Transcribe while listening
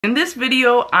In this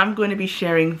video, I'm going to be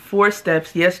sharing 4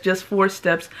 steps, yes, just 4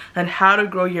 steps, on how to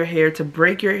grow your hair, to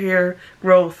break your hair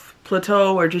growth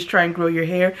plateau or just try and grow your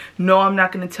hair. No, I'm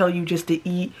not going to tell you just to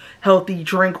eat healthy,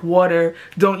 drink water,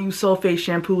 don't use sulfate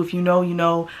shampoo. If you know, you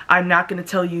know. I'm not going to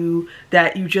tell you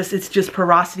that it's just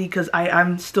porosity, because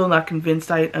I'm still not convinced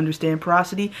I understand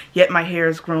porosity, yet my hair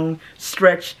has grown,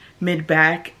 stretched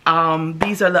mid-back.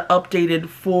 These are the updated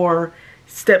 4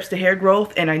 steps to hair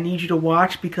growth, and I need you to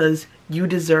watch because you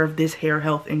deserve this hair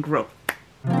health and growth.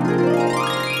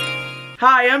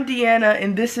 Hi, I'm Deanna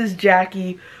and this is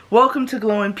Jackie. Welcome to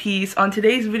Glow in Peace. On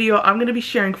today's video, I'm going to be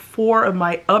sharing 4 of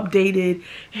my updated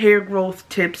hair growth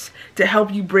tips to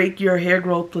help you break your hair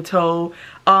growth plateau.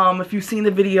 If you've seen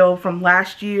the video from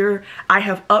last year, I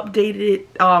have updated it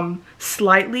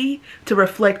slightly to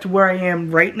reflect where I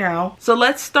am right now. So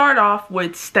let's start off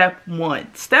with step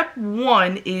 1. Step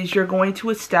 1 is you're going to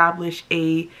establish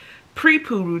a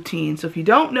pre-poo routine. So if you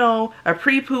don't know, a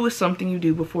pre-poo is something you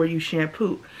do before you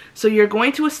shampoo. So you're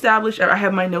going to establish, I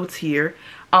have my notes here,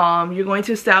 you're going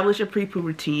to establish a pre-poo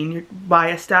routine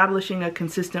by establishing a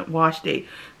consistent wash day.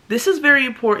 This is very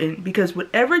important because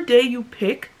whatever day you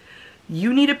pick,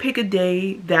 you need to pick a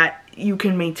day that you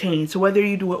can maintain. So whether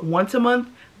you do it once a month,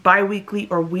 bi-weekly,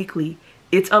 or weekly,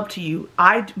 it's up to you.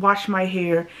 I wash my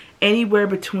hair anywhere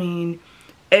between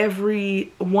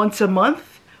every once a month,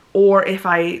 or if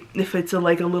it's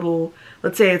like a little,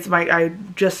 let's say it's I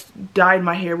just dyed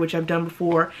my hair, which I've done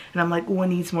before, and I'm like, oh, it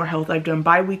needs more health. I've done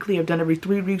bi-weekly, I've done every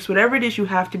 3 weeks, whatever it is, you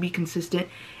have to be consistent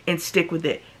and stick with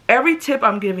it. Every tip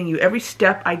I'm giving you, every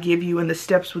step I give you, and the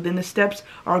steps within the steps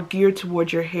are geared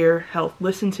towards your hair health.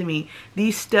 Listen to me.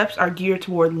 These steps are geared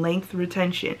toward length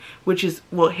retention, which is,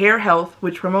 well, hair health,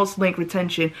 which promotes length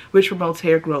retention, which promotes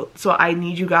hair growth. So I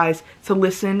need you guys to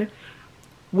listen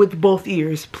with both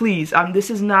ears, please. I'm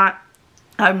not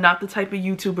the type of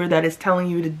YouTuber that is telling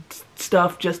you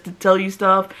stuff just to tell you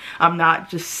stuff. I'm not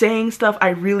just saying stuff. I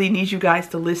really need you guys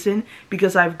to listen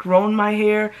because I've grown my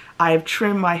hair, I have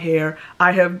trimmed my hair,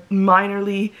 I have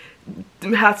minorly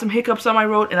had some hiccups on my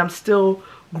road, and I'm still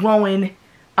growing.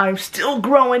 I'm still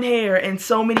growing hair, and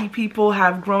so many people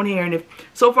have grown hair. And if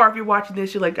so far, if you're watching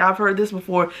this, you're like, I've heard this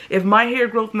before. If my hair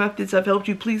growth methods have helped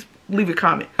you, please leave a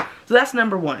comment. So that's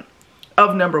number 1.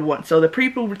 So the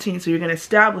pre-poo routine, so you're going to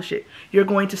establish it. You're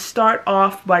going to start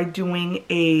off by doing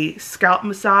a scalp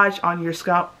massage on your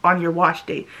scalp on your wash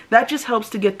day. That just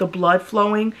helps to get the blood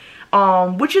flowing,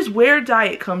 which is where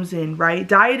diet comes in, right?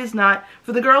 Diet is not,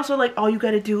 for the girls who are like, all you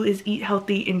got to do is eat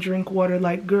healthy and drink water.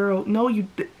 Like, girl, no,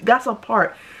 that's a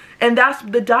part. And that's,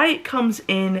 the diet comes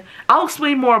in. I'll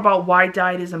explain more about why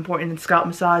diet is important in scalp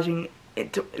massaging,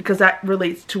 because that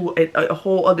relates to a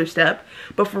whole other step.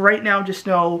 But for right now, just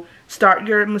know, start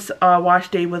your wash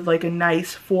day with like a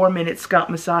nice 4-minute scalp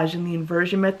massage in the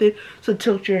inversion method. So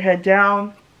tilt your head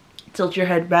down, tilt your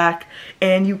head back,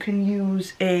 and you can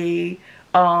use a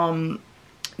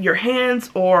your hands,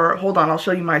 or hold on, I'll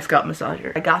show you my scalp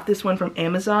massager. I got this one from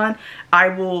Amazon. I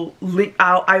will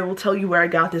tell you where I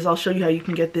got this. I'll show you how you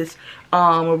can get this,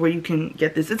 or where you can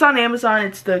get this. It's on Amazon.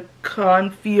 It's the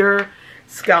Confir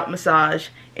scalp massage,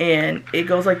 and it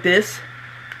goes like this.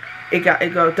 It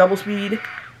goes double speed,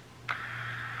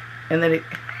 and then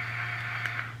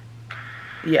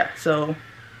so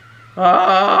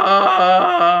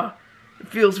it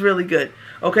feels really good.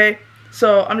 Okay,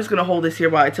 so I'm just gonna hold this here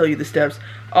while I tell you the steps.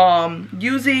 So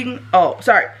you're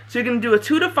gonna do a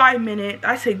 2 to 5 minute,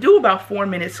 I say do about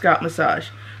 4-minute scalp massage.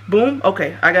 Boom.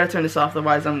 Okay, I gotta turn this off,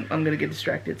 otherwise I'm gonna get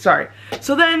distracted. Sorry.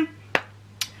 So then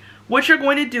what you're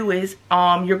going to do is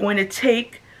you're going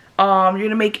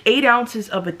to make 8 ounces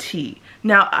of a tea.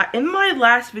 Now, in my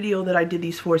last video that I did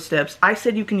these 4 steps, I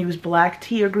said you can use black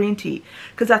tea or green tea,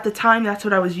 because at the time that's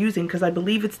what I was using, because I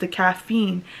believe it's the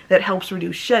caffeine that helps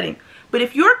reduce shedding. But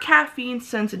if you're caffeine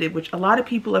sensitive, which a lot of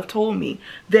people have told me,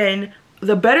 then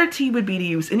the better tea would be to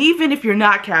use. And even if you're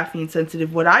not caffeine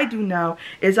sensitive, what I do now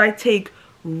is I take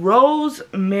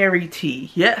rosemary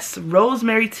tea. Yes,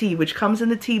 rosemary tea, which comes in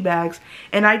the tea bags,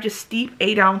 and I just steep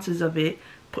 8 ounces of it,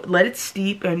 let it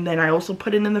steep, and then I also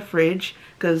put it in the fridge,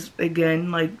 because again,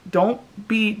 like, don't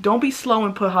be slow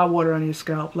and put hot water on your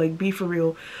scalp, like, be for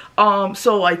real.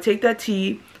 So I take that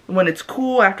tea when it's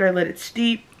cool, after I let it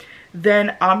steep.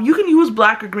 Then you can use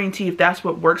black or green tea if that's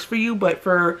what works for you, but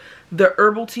for the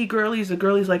herbal tea girlies, the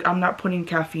girlies like, I'm not putting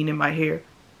caffeine in my hair,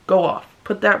 go off.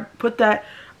 Put that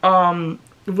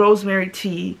rosemary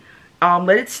tea,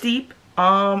 let it steep,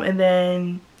 and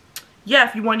then yeah,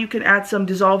 if you want, you can add some,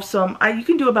 dissolve some, you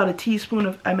can do about a teaspoon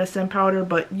of MSM powder,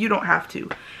 but you don't have to.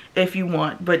 if you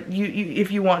want, but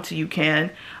if you want to, you can,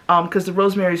 because the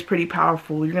rosemary is pretty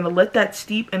powerful. You're gonna let that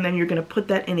steep, and then you're gonna put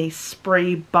that in a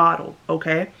spray bottle.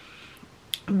 Okay,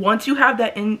 once you have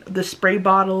that in the spray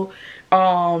bottle,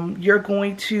 you're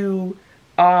going to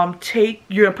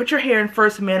you're gonna put your hair in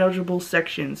first manageable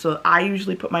sections. So I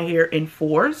usually put my hair in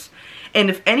 4s, and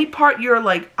if any part you're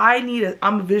like,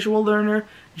 I'm a visual learner,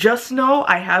 just know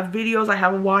I have videos, I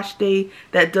have a wash day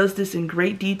that does this in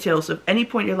great detail. So if any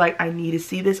point you're like, I need to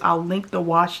see this, I'll link the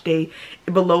wash day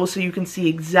below so you can see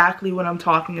exactly what I'm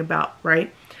talking about,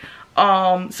 right?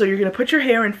 So you're going to put your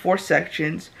hair in 4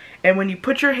 sections, and when you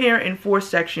put your hair in 4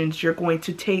 sections, you're going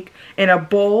to take in a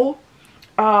bowl.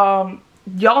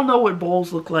 Y'all know what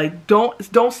bowls look like. Don't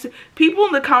people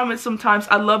in the comments sometimes,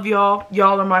 I love y'all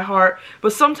are my heart,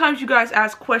 but sometimes you guys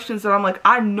ask questions that I'm like,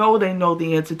 I know they know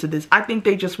the answer to this. I think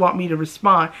they just want me to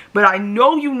respond, but I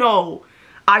know you know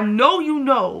that,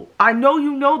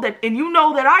 and you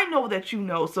know that I know that you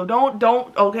know. So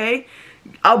don't okay?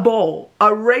 A bowl,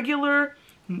 a regular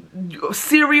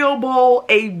cereal bowl,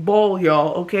 a bowl,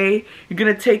 y'all, okay? You're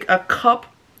gonna take a cup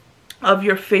of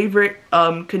your favorite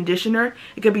conditioner.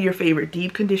 It could be your favorite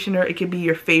deep conditioner, it could be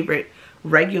your favorite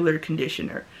regular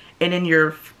conditioner, and in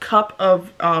your cup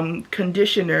of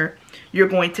conditioner, you're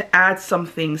going to add some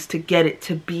things to get it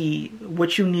to be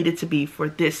what you need it to be for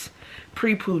this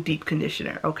pre-poo deep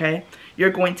conditioner. Okay, you're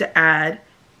going to add,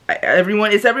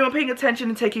 is everyone paying attention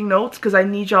and taking notes? Because I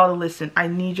need y'all to listen.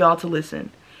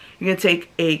 You're going to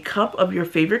take a cup of your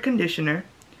favorite conditioner.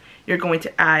 You're going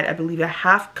to add, I believe, a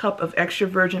 ½ cup of extra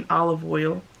virgin olive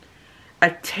oil, a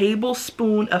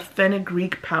tablespoon of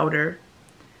fenugreek powder.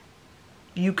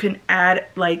 You can add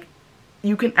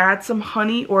some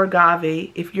honey or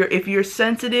agave. If you're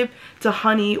sensitive to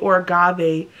honey or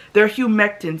agave, they're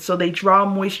humectants, so they draw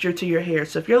moisture to your hair.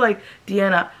 So if you're like,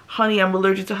 Deanna, honey, I'm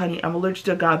allergic to honey, I'm allergic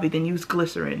to agave, then use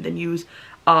glycerin. Then use,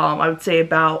 I would say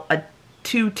about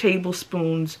 2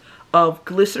 tablespoons of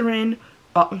glycerin,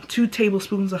 2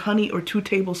 tablespoons of honey, or 2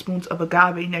 tablespoons of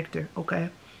agave nectar, okay?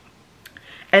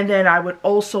 And then I would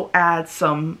also add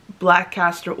some black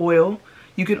castor oil.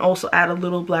 You can also add a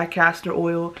little black castor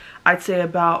oil. I'd say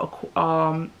about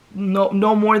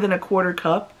no more than a 1/4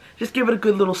 cup. Just give it a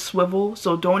good little swivel,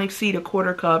 so don't exceed a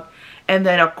 1/4 cup. And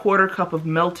then a 1/4 cup of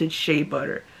melted shea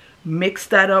butter. Mix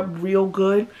that up real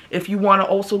good. If you want to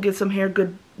also get some hair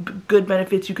good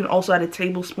benefits, you can also add a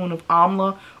tablespoon of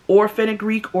amla or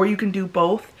fenugreek, or you can do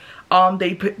both.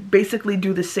 They basically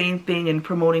do the same thing in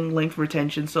promoting length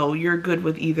retention, so you're good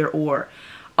with either or.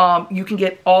 You can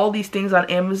get all these things on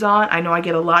Amazon. I know I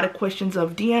get a lot of questions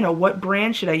of, Deanna, what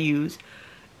brand should I use?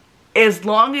 As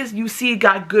long as you see it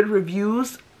got good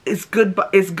reviews, it's good,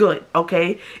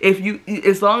 okay?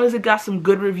 As long as it got some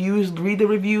good reviews, read the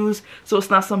reviews, so it's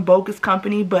not some bogus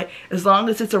company, but as long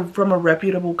as it's from a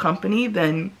reputable company,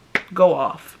 then go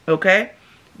off, okay?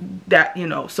 That, you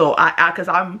know, so because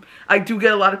I do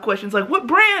get a lot of questions like, what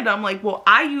brand? I'm like, well,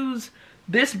 I use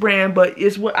this brand, but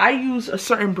it's what I use a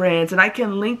certain brands, and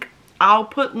I'll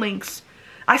put links.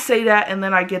 I say that, and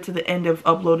then I get to the end of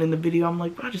uploading the video, I'm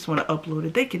like, I just want to upload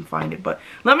it. They can find it, but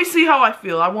let me see how I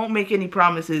feel. I won't make any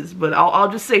promises, but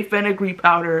I'll just say fenugreek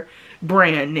powder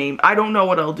brand name. I don't know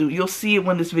what I'll do. You'll see it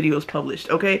when this video is published,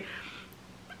 okay?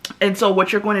 And so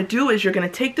what you're going to do is you're going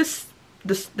to take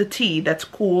the tea that's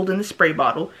cooled in the spray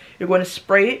bottle. You're going to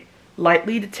spray it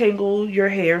lightly to tangle your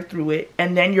hair through it,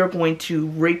 and then you're going to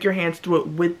rake your hands through it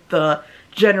with the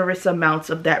generous amounts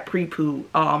of that pre-poo,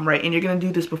 right? And you're going to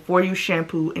do this before you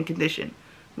shampoo and condition,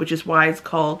 which is why it's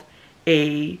called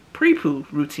a pre-poo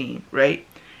routine, right?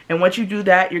 And once you do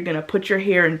that, you're going to put your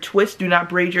hair in twists. Do not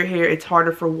braid your hair. It's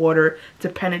harder for water to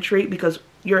penetrate, because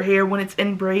your hair, when it's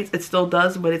in braids, it still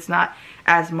does, but it's not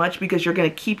as much, because you're going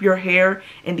to keep your hair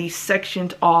in these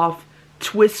sectioned off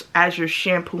twists as you're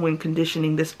shampooing,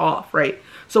 conditioning this off, right?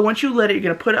 So once you let it, you're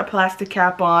going to put a plastic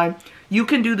cap on. You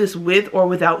can do this with or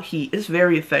without heat. It's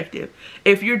very effective.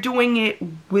 If you're doing it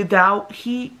without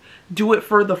heat, do it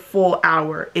for the full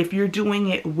hour. If you're doing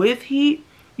it with heat,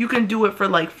 you can do it for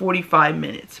like 45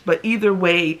 minutes. But either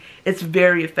way, it's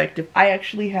very effective. I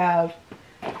actually have,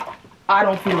 I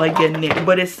don't feel like getting it,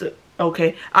 but it's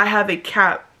okay. I have a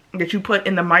cap that you put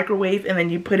in the microwave, and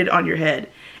then you put it on your head.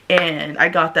 And I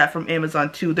got that from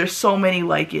Amazon too. There's so many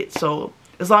like it. So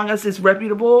as long as it's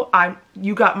reputable,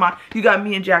 you got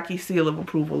me and Jackie's seal of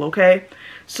approval, okay?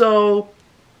 So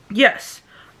yes,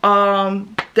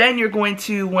 Then you're going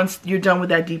to, once you're done with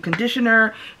that deep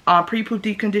conditioner, pre-poo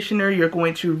deep conditioner, you're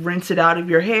going to rinse it out of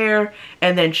your hair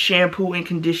and then shampoo and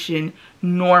condition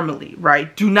normally,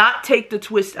 right? Do not take the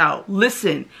twist out.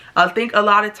 Listen, I think a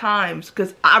lot of times,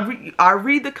 because I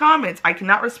read the comments, I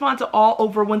cannot respond to all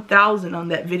over 1,000 on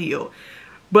that video.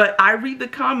 But I read the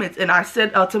comments and I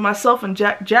said to myself and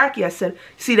Jackie, I said,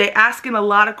 see, they asking a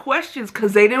lot of questions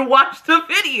because they didn't watch the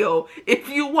video. If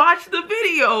you watched the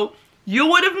video, you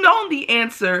would have known the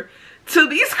answer to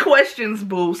these questions,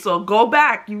 boo. So go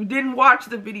back. You didn't watch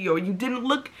the video. You didn't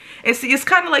look and see. It's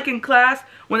kind of like in class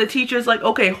when the teacher's like,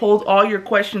 okay, hold all your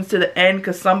questions to the end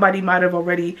because somebody might have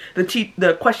already,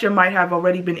 the question might have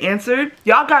already been answered.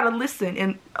 Y'all gotta listen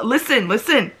and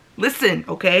listen,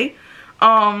 okay?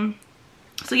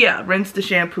 So yeah, rinse the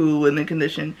shampoo and then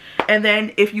condition. And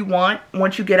then if you want,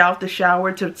 once you get out the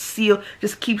shower to seal,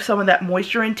 just keep some of that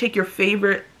moisture in. Take your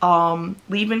favorite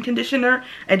leave-in conditioner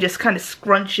and just kind of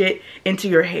scrunch it into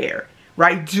your hair,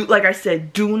 right? Like I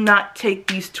said, do not take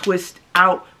these twists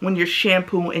out when you're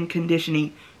shampooing and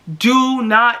conditioning. Do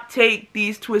not take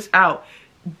these twists out.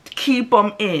 Keep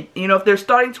them in. You know, if they're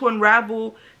starting to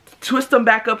unravel, twist them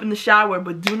back up in the shower,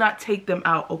 but do not take them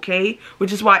out, okay?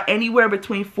 Which is why anywhere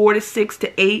between 4 to 6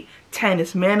 to 8, 10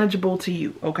 is manageable to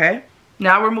you, okay?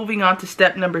 Now we're moving on to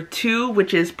step number 2,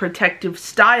 which is protective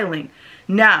styling.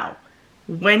 Now,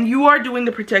 when you are doing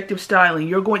the protective styling,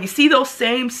 you see those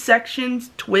same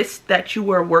sections, twists that you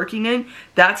were working in?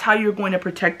 That's how you're going to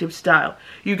protective style.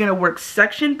 You're going to work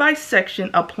section by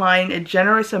section, applying a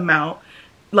generous amount.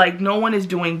 Like, no one is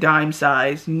doing dime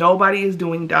size. Nobody is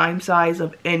doing dime size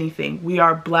of anything. We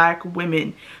are black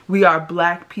women. We are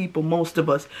black people, most of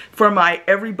us. For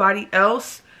everybody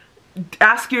else,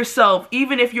 ask yourself,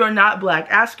 even if you're not black,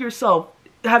 ask yourself,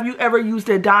 have you ever used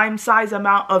a dime size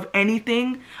amount of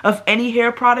anything, of any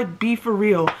hair product? Be for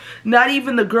real. Not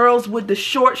even the girls with the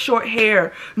short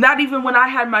hair. Not even when I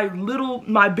had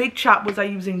my big chop was I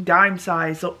using dime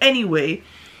size. So anyway,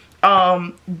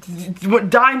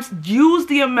 dimes, use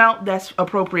the amount that's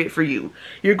appropriate for you.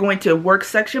 You're going to work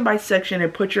section by section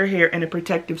and put your hair in a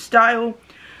protective style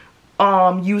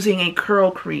using a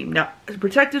curl cream. Now,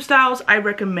 protective styles I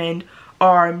recommend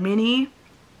are mini,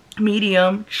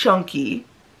 medium, chunky.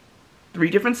 3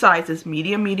 different sizes: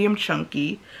 medium, medium,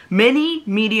 chunky, mini,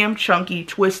 medium, chunky,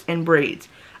 twist, and braids.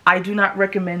 I do not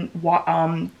recommend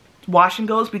wash and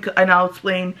goes, because, and I'll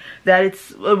explain that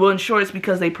in short, it's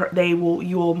because you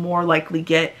will more likely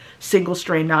get single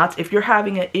strand knots. If you're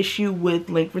having an issue with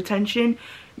length retention,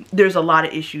 there's a lot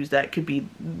of issues that could be,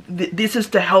 this is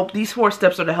to help, these 4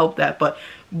 steps are to help that, but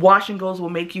wash and goes will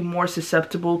make you more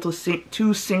susceptible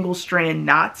to single strand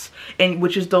knots, and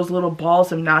which is those little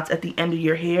balls of knots at the end of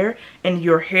your hair, and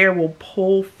your hair will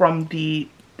pull from the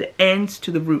ends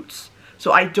to the roots.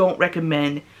 So I don't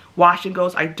recommend wash and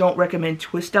goes. I don't recommend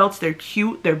twist outs. They're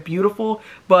cute, they're beautiful,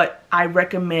 but I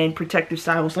recommend protective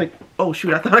styles. Like, oh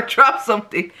shoot, I thought I dropped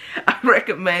something. I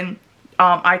recommend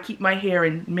I keep my hair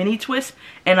in mini twists,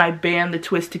 and I band the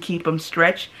twist to keep them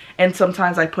stretched, and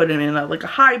sometimes I put them in like a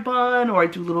high bun, or I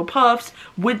do little puffs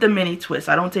with the mini twist.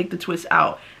 I don't take the twist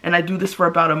out, and I do this for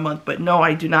about a month. But no,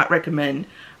 I do not recommend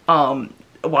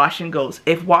wash and goes.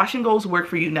 If wash and goes work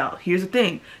for you, now here's the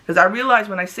thing, because I realize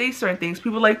when I say certain things,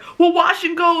 people are like, well, wash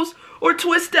and goes or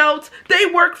twist outs, they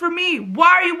work for me. Why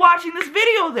are you watching this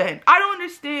video then? I don't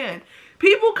understand.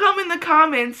 People come in the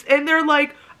comments and they're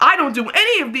like, I don't do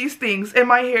any of these things and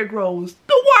my hair grows.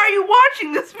 So why are you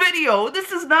watching this video?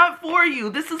 This is not for you.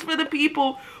 This is for the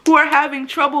people who are having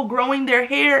trouble growing their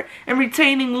hair and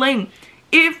retaining length.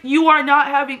 If you are not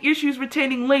having issues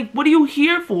retaining length, what are you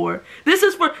here for?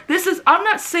 I'm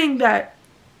not saying that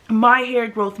my hair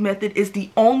growth method is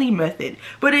the only method,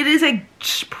 but it is a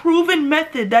proven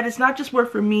method that is not just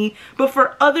work for me, but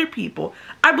for other people.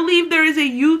 I believe there is a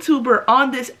YouTuber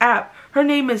on this app. Her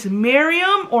name is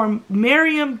Miriam, or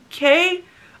Miriam K.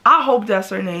 I hope that's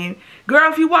her name.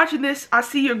 Girl, if you're watching this, I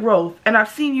see your growth, and I've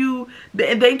seen you.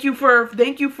 Thank you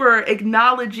for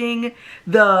acknowledging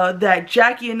that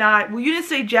Jackie and I, well, you didn't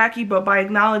say Jackie, but by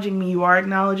acknowledging me, you are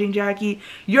acknowledging Jackie.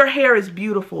 Your hair is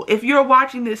beautiful. If you're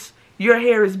watching this, your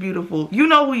hair is beautiful. You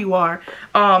know who you are.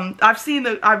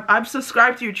 I've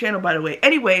subscribed to your channel, by the way.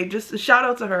 Anyway, just a shout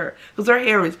out to her, because her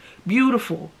hair is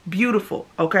beautiful, beautiful.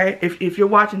 Okay, if you're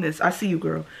watching this, I see you,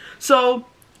 girl. So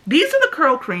these are the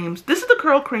curl creams. This is the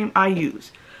curl cream I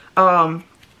use.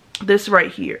 This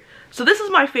right here. So this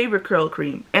is my favorite curl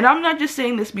cream, and I'm not just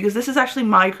saying this because this is actually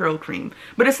my curl cream,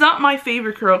 but it's not my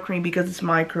favorite curl cream because it's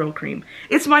my curl cream.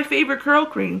 It's my favorite curl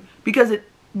cream because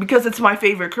it's my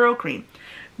favorite curl cream.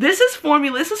 This is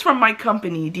from my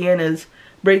company, Deanna's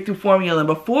Breakthrough Formula. And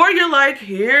before you're like,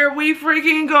 here we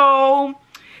freaking go,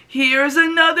 here's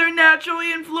another natural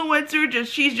influencer,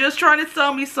 she's just trying to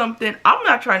sell me something. I'm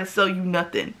not trying to sell you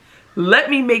nothing. Let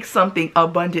me make something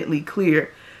abundantly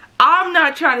clear. I'm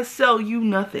not trying to sell you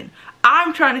nothing.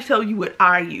 I'm trying to tell you what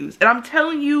I use. And I'm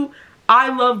telling you,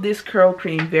 I love this curl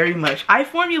cream very much. I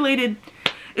formulated,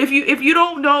 if you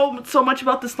don't know so much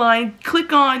about this line,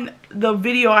 click on the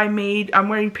video I made. I'm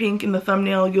wearing pink in the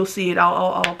thumbnail. You'll see it.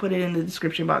 I'll put it in the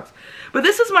description box. But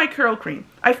this is my curl cream.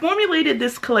 I formulated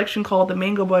this collection called the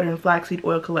Mango Butter and Flaxseed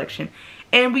Oil Collection.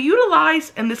 And we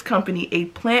utilize in this company a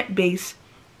plant-based,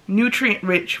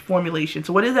 nutrient-rich formulation.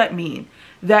 So what does that mean?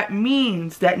 That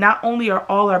means that not only are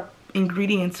all our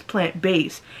ingredients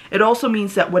plant-based, it also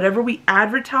means that whatever we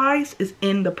advertise is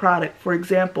in the product. For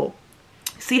example,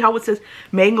 see how it says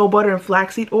mango butter and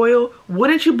flaxseed oil?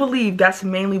 Wouldn't you believe that's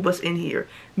mainly what's in here?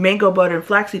 Mango butter and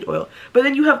flaxseed oil. But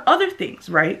then you have other things,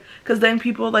 right? Because then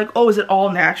people are like, oh, is it all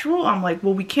natural? I'm like,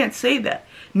 well, we can't say that.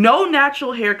 No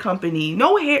natural hair company,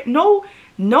 no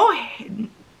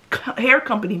hair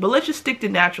company, but let's just stick to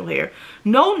natural hair.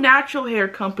 No natural hair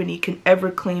company can ever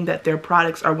claim that their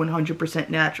products are 100%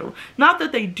 natural. Not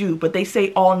that they do, but they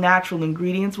say all natural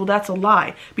ingredients. Well, that's a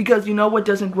lie, because you know what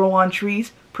doesn't grow on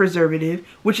trees? Preservative,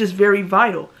 which is very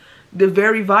vital. They're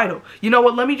very vital. You know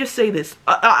what? Let me just say this.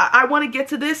 I want to get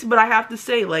to this, but I have to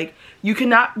say, like, you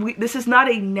cannot, this is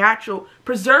not a natural,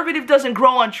 preservative doesn't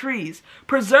grow on trees.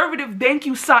 Preservative, thank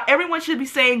you, everyone should be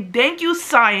saying, thank you,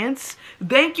 science.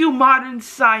 Thank you, modern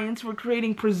science, for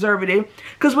creating preservative.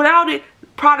 Because without it,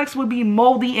 products would be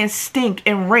moldy and stink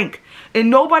and rank. And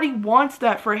nobody wants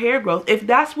that for hair growth. If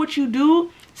that's what you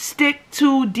do, stick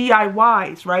to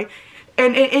DIYs, right?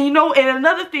 And you know, and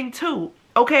another thing too,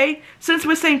 okay, since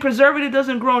we're saying preservative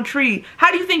doesn't grow on tree,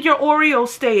 how do you think your Oreos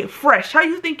stay fresh? How do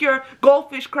you think your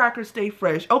goldfish crackers stay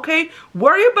fresh? Okay,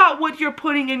 worry about what you're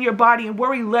putting in your body and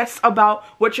worry less about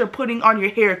what you're putting on your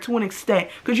hair to an extent,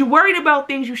 because you're worried about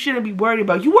things you shouldn't be worried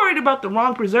about. You worried about the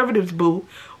wrong preservatives, boo.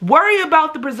 Worry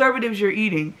about the preservatives you're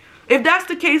eating. If that's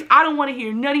the case, I don't want to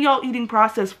hear none of y'all eating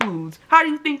processed foods. How do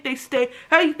you think they stay?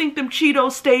 How do you think them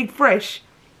Cheetos stayed fresh?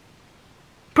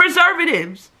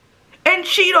 Preservatives. And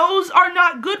Cheetos are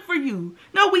not good for you.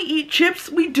 No, we eat chips,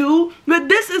 we do, but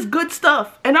this is good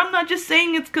stuff. And I'm not just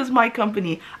saying it's because my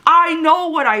company. I know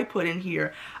what I put in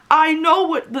here. I know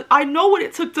what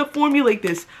it took to formulate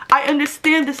this. I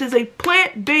understand this is a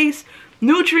plant-based,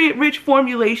 nutrient-rich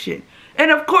formulation.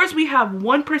 And of course, we have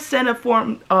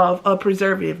 1% of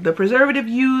preservative. The preservative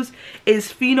used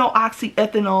is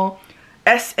phenoxyethanol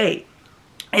SA.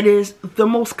 It is the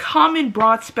most common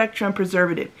broad-spectrum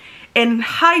preservative. And in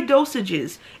high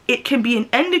dosages, it can be an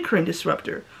endocrine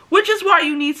disruptor, which is why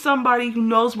you need somebody who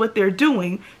knows what they're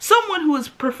doing, someone who is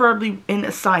preferably in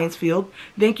a science field.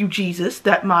 Thank you, Jesus,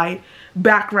 that my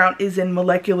background is in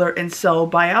molecular and cell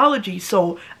biology,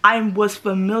 so I was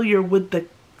familiar with the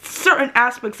certain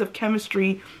aspects of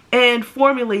chemistry and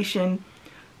formulation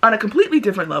on a completely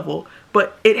different level,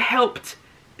 but it helped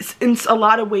in a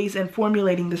lot of ways in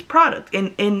formulating this product,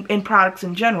 in products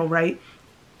in general, right?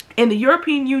 In the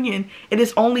European Union, it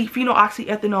is only,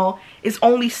 phenoxyethanol is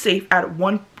only safe at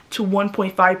 1 to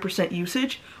 1.5%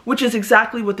 usage, which is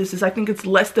exactly what this is. I think it's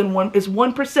less than 1, it's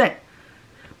 1%.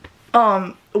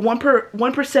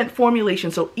 1%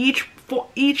 formulation. So each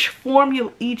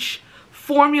formula,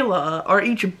 or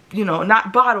each, you know,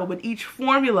 not bottle, but each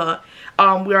formula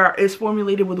is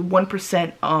formulated with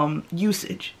 1%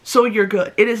 usage. So you're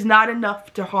good. It is not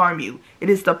enough to harm you. It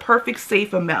is the perfect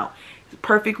safe amount.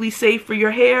 Perfectly safe for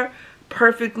your hair,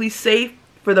 perfectly safe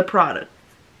for the product.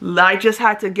 I just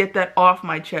had to get that off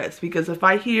my chest, because if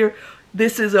I hear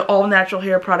this is an all-natural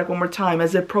hair product one more time,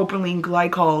 as if propylene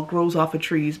glycol grows off of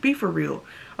trees, be for real,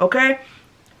 okay?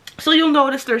 So you'll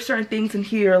notice there's certain things in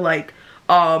here like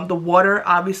the water.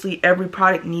 Obviously, every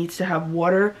product needs to have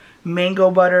water.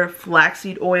 Mango butter,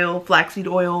 flaxseed oil. Flaxseed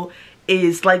oil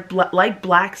is like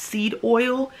black seed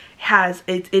oil,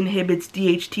 it inhibits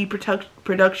DHT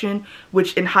production,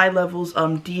 which in high levels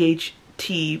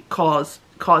DHT causes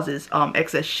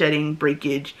excess shedding,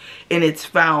 breakage, and it's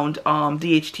found,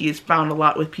 DHT is found a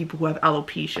lot with people who have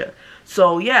alopecia.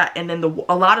 So yeah, and then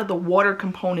a lot of the water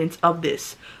components of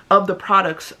the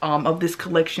products of this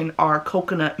collection are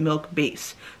coconut milk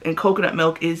based, and coconut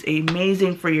milk is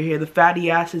amazing for your hair. The fatty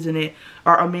acids in it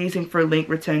are amazing for length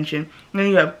retention. And then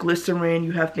you have glycerin,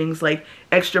 you have things like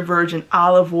extra virgin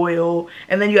olive oil,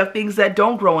 and then you have things that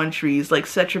don't grow on trees like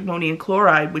cetrimonium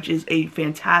chloride, which is a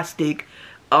fantastic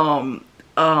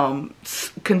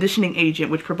conditioning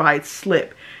agent which provides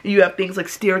slip. You have things like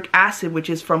stearic acid, which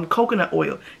is from coconut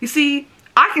oil. You see,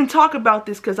 I can talk about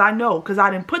this because I know, because I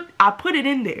put it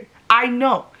in there. I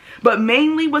know. But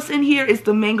mainly what's in here is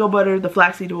the mango butter, the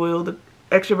flaxseed oil, the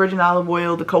extra virgin olive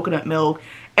oil, the coconut milk.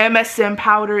 MSM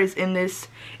powder is in this.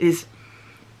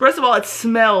 First of all, it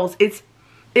smells. It's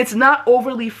not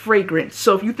overly fragrant.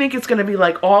 So if you think it's going to be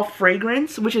like all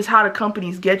fragrance, which is how the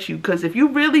companies get you. Because if you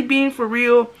really being for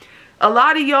real, a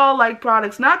lot of y'all like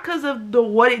products, not because of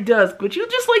what it does, but you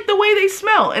just like the way they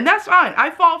smell. And that's fine. I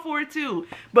fall for it too.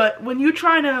 But when you're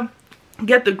trying to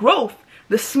get the growth,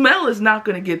 the smell is not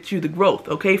going to get you the growth,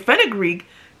 okay? Fenugreek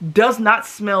does not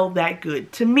smell that good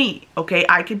to me, okay?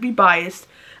 I could be biased.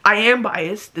 I am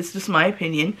biased. This is just my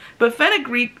opinion. But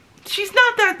fenugreek, she's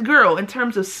not that girl in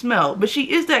terms of smell, but she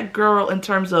is that girl in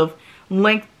terms of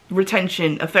length,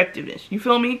 retention, effectiveness. You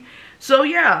feel me? So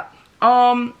yeah,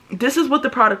 this is what the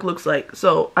product looks like.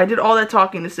 So I did all that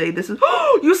talking to say this is,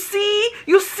 oh, you see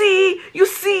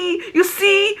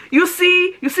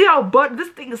how this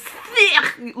thing is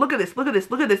thick. Look at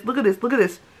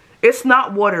this. It's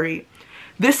not watery.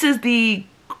 This is the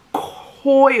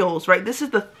Coils, right? This is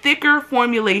the thicker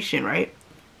formulation, right?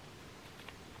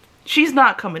 She's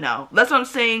not coming out. That's what I'm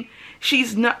saying.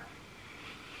 She's not.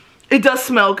 It does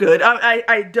smell good.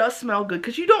 It does smell good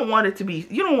because you don't want it to be.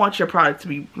 You don't want your product to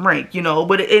be rank, you know.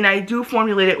 But and I do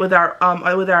formulate it with our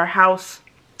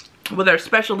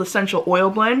special essential oil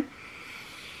blend.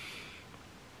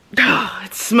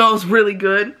 It smells really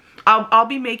good. I'll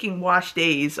be making wash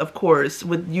days, of course,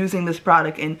 with using this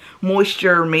product in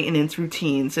moisture maintenance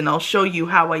routines, and I'll show you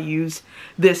how I use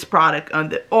this product on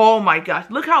the, oh my gosh,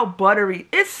 look how buttery.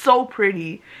 It's so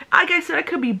pretty. Like I said, I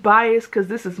could be biased because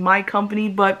this is my company,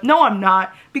 but no, I'm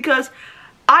not, because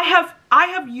I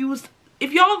have used,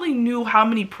 if y'all only knew how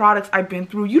many products I've been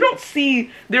through, you don't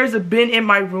see there's a bin in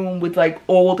my room with like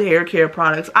old hair care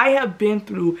products. I have been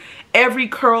through every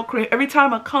curl cream, every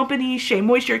time a company, Shea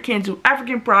Moisture, can do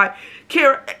African Pride,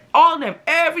 care, all of them,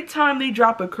 every time they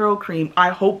drop a curl cream, I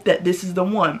hope that this is the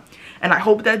one. And I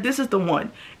hope that this is the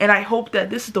one. And I hope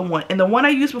that this is the one. And the one I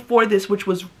used before this, which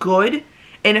was good,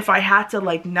 and if I had to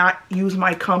like not use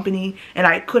my company and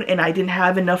I didn't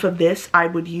have enough of this, I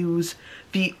would use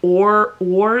the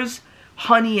Oars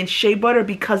honey and shea butter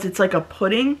because it's like a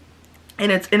pudding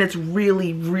and it's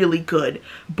really, really good.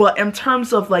 But in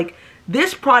terms of like,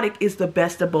 this product is the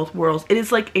best of both worlds. It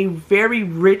is like a very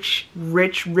rich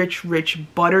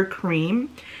butter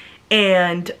cream,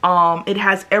 and it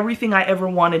has everything I ever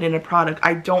wanted in a product.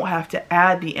 I don't have to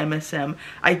add the MSM.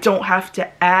 I don't have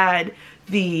to add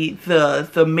the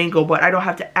mango butter. I don't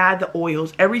have to add the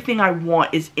oils. Everything I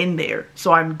want is in there,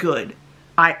 so I'm good.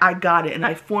 I got it, and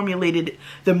I formulated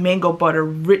the mango butter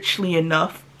richly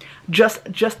enough, just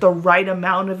the right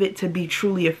amount of it to be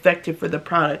truly effective for the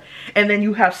product. And then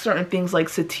you have certain things like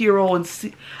cetyl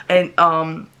and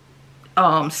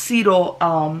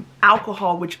cetyl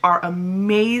alcohol, which are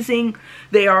amazing.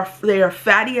 They are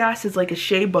fatty acids like a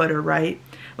shea butter, right?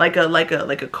 Like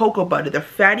a cocoa butter. They're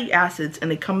fatty acids, and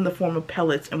they come in the form of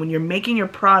pellets. And when you're making your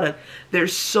product, they're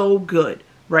so good.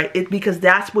 Right, because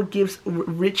that's what gives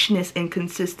richness and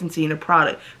consistency in a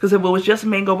product. Because if it was just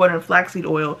mango butter and flaxseed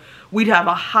oil, we'd have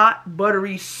a hot,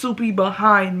 buttery, soupy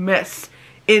behind mess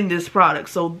in this product.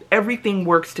 So everything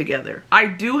works together. I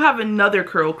do have another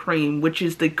curl cream, which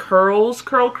is the Coils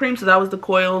curl cream. So that was the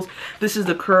Coils. This is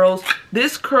the Curls.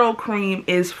 This curl cream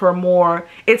is for more,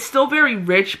 it's still very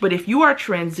rich, but if you are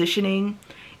transitioning,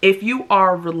 if you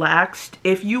are relaxed,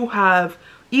 if you have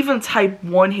even type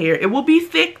 1 hair, it will be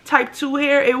thick. Type 2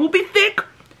 hair, it will be thick.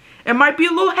 It might be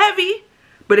a little heavy,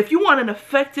 but if you want an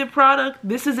effective product,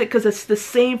 this is it, because it's the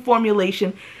same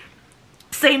formulation,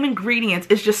 same ingredients.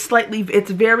 It's just slightly,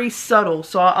 it's very subtle.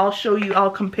 So I'll show you,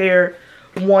 I'll compare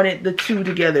the two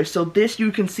together. So this,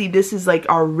 you can see this is like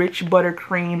our rich butter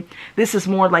cream. This is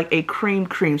more like a cream.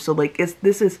 So like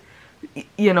this is,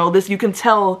 you know, this, you can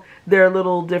tell they're a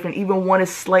little different. Even one is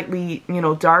slightly, you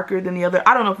know, darker than the other.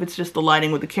 I don't know if it's just the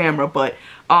lighting with the camera, but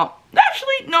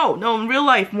actually no, in real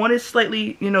life one is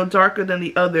slightly, you know, darker than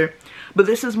the other. But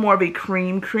this is more of a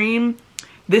cream.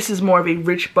 This is more of a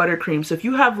rich butter cream. So if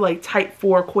you have like type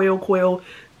 4 coil,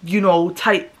 you know,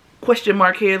 type question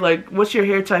mark hair, like what's your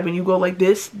hair type, and you go like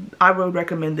this, I would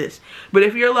recommend this. But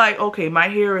if you're like, okay, my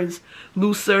hair is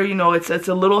looser, you know, it's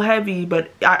a little heavy, but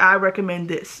I recommend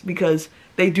this because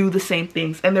they do the same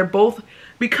things, and they're both,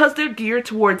 because they're geared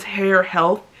towards hair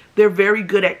health, they're very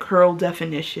good at curl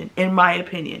definition, in my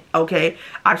opinion. Okay,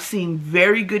 I've seen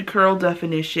very good curl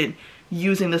definition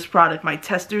using this product. My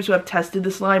testers who have tested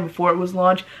this line before it was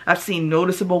launched, I've seen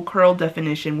noticeable curl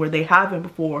definition where they haven't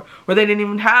before, where they didn't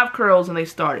even have curls and they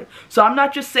started. So I'm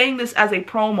not just saying this as a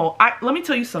promo. Let me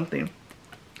tell you something.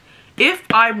 if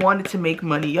I wanted to make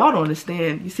money, y'all don't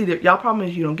understand. You see, y'all problem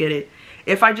is you don't get it.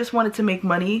 If I just wanted to make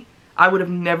money, I would have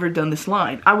never done this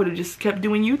line. I would have just kept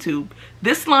doing YouTube.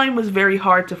 This line was very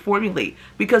hard to formulate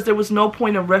because there was no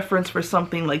point of reference for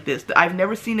something like this. I've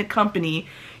never seen a company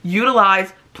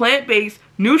utilize plant-based,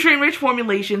 nutrient-rich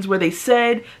formulations where they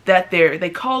said that they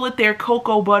call it their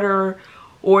cocoa butter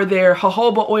or their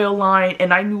jojoba oil line,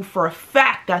 and I knew for a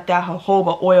fact that that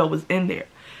jojoba oil was in there.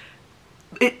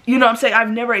 You know what I'm saying? I've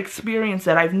never experienced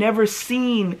that. I've never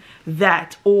seen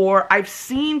that. Or I've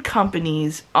seen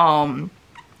companies,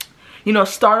 you know,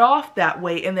 start off that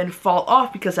way and then fall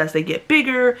off because as they get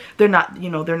bigger, they're not, you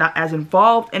know, they're not as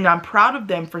involved. And I'm proud of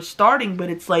them for starting, but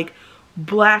it's like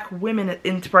black women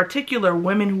in particular,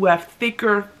 women who have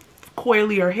thicker,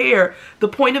 coilier hair. The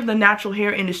point of the natural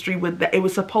hair industry was that it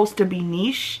was supposed to be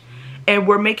niche. And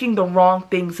we're making the wrong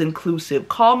things inclusive.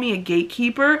 Call me a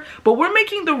gatekeeper, but we're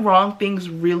making the wrong things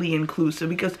really inclusive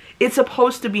because it's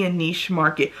supposed to be a niche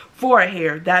market for a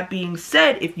hair. That being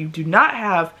said, if you do not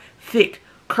have thick,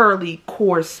 curly,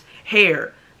 coarse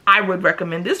hair, I would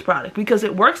recommend this product because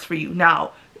it works for you.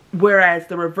 Now, whereas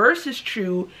the reverse is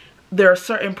true, there are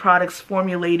certain products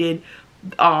formulated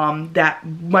that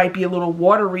might be a little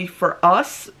watery for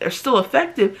us. They're still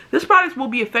effective. This product will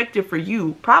be effective for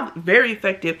you, probably very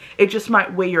effective. It just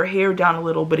might weigh your hair down a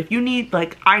little. But if you need,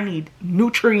 like, I need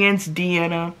nutrients,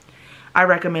 Deanna, I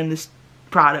recommend this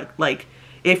product. Like,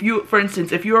 if you, for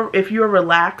instance, if you're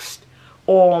relaxed,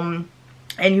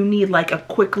 and you need like a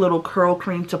quick little curl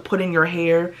cream to put in your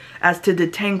hair as to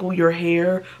detangle your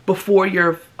hair before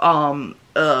you're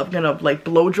gonna like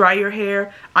blow dry your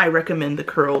hair, I recommend the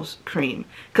curls cream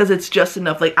because it's just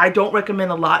enough. Like, I don't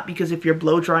recommend a lot because if you're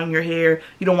blow drying your hair,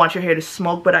 you don't want your hair to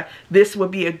smoke, but this would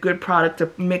be a good product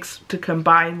to mix, to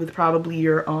combine with probably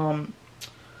your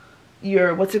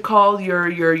what's it called,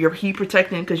 your heat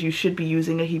protectant, because you should be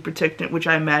using a heat protectant, which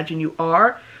I imagine you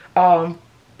are,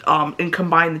 and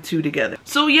combine the two together.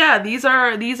 So yeah, these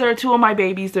are two of my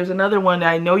babies. There's another one that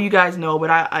I know you guys know,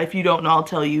 but if you don't know, I'll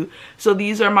tell you. So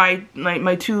these are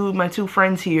my two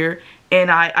friends here,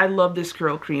 and I love this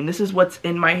curl cream. This is what's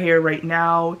in my hair right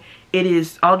now. It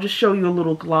is, I'll just show you a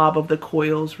little glob of the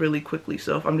Coils really quickly.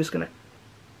 So if I'm just gonna,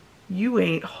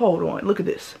 hold on, look at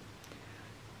this.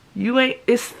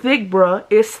 It's thick, bruh.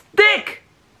 It's thick.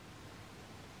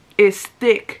 It's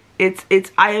thick.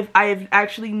 I have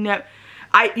actually never,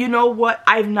 you know what,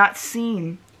 I've not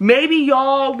seen. Maybe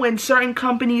y'all, when certain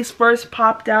companies first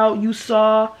popped out, you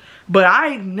saw, but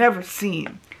I've never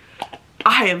seen.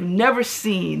 I have never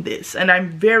seen this, and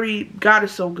I'm God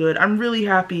is so good. I'm really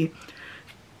happy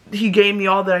he gave me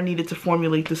all that I needed to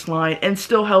formulate this line, and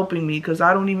still helping me, because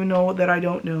I don't even know what I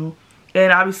don't know.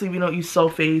 And obviously we don't use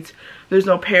sulfates. There's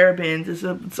no parabens.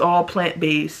 It's all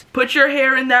plant-based. Put your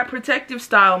hair in that protective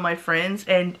style, my friends,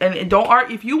 and don't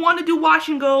argue. If you want to do wash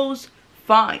and goes,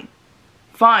 fine,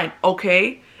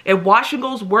 okay? If wash and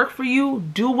goes work for you,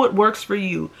 do what works for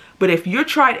you. But if you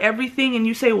tried everything and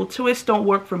you say, well, twists don't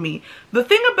work for me, the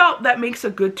thing about that makes a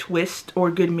good twist or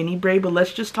a good mini braid, but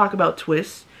let's just talk about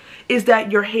twists, is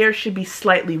that your hair should be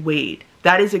slightly weighed.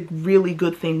 That is a really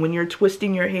good thing when you're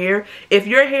twisting your hair. If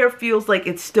your hair feels like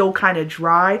it's still kind of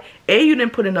dry, you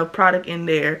didn't put enough product in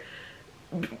there.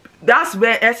 That's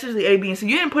usually A, B, and C.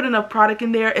 You didn't put enough product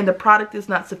in there, and the product is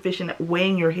not sufficient at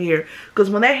weighing your hair. Because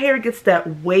when that hair gets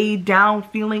that weighed down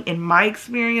feeling, in my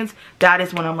experience, that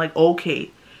is when I'm like,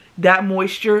 okay, that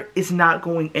moisture is not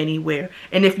going anywhere.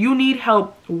 And if you need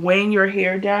help weighing your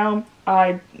hair down,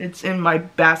 it's in my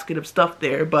basket of stuff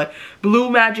there. But Blue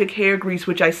Magic hair grease,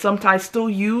 which I sometimes still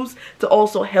use to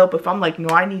also help if I'm like, no,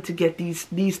 I need to get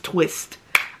these twists.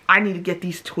 I need to get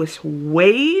these twists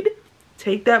weighed.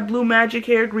 Take that Blue Magic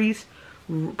hair grease,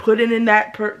 put it in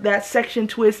that section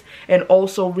twist, and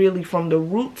also really from the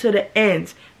root to the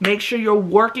ends. Make sure you're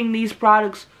working these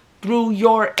products through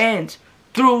your ends.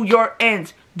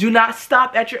 Do not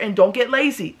stop at your end. Don't get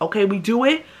lazy, okay? We do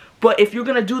it. But if you're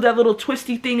going to do that little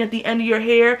twisty thing at the end of your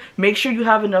hair, make sure you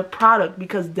have enough product,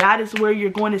 because that is where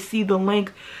you're going to see the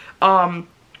length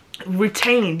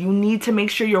retained. You need to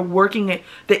make sure you're working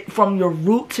it from your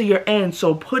root to your end.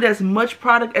 So put as much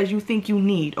product as you think you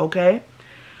need, okay?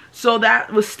 So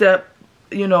that was step,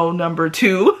 number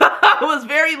 2. It was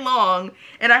very long,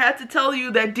 and I had to tell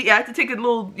you that I had to take a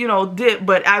little, dip,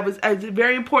 but it's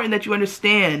very important that you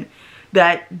understand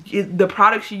that the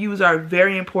products you use are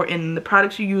very important, and the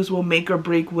products you use will make or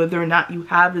break whether or not you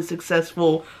have a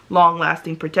successful,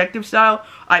 long-lasting protective style.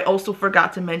 I also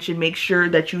forgot to mention, make sure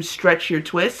that you stretch your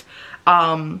twist.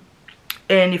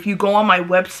 And if you go on my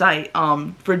website,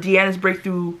 for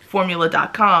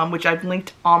deannasbreakthroughformula.com, which I've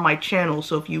linked on my channel,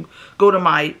 so if you go to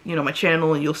my, my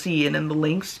channel, and you'll see it in the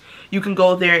links, you can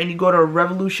go there and you go to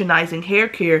revolutionizing hair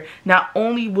care. Not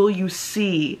only will you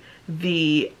see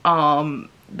the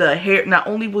hair, not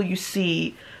only will you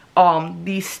see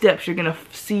these steps, you're gonna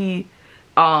see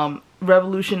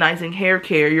revolutionizing hair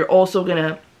care, you're also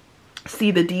gonna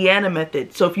see the Deanna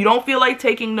method. So if you don't feel like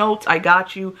taking notes, I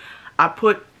got you. I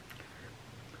put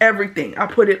everything. I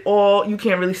put it all. You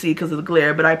can't really see it because of the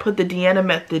glare, but I put the Deanna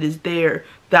method is there.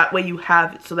 That way you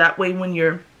have it. So that way when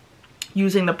you're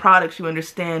using the products, you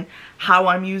understand how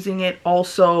I'm using it.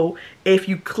 Also, if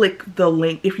you click the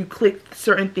link, if you click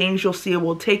certain things, you'll see it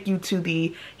will take you to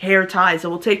the hair ties. It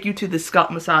will take you to the scalp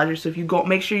massager. So if you go,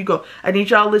 make sure you go. I need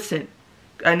y'all listen.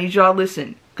 I need y'all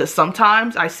listen. Because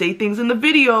sometimes I say things in the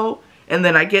video and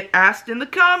then I get asked in the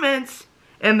comments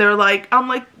and they're like, I'm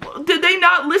like, did they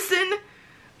not listen?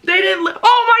 They didn't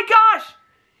oh my gosh!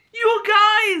 You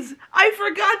guys! I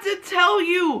forgot to tell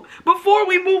you before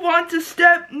we move on to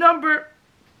step number...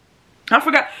 I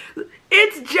forgot.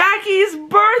 It's Jackie's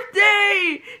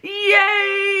birthday!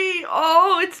 Yay!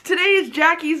 Oh, today is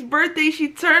Jackie's birthday. She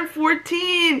turned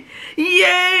 14.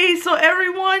 Yay! So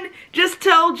everyone, just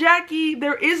tell Jackie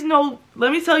there is no...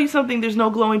 Let me tell you something. There's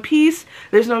no glowing peace.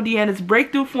 There's no Deanna's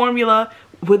breakthrough formula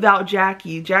without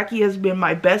Jackie. Jackie has been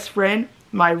my best friend,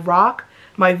 my rock,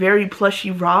 my very plushy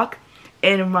rock,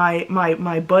 and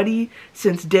my buddy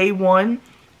since day one.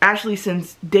 Actually,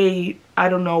 since day, I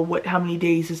don't know how many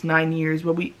days, it's 9 years,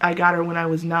 but I got her when I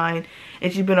was 9,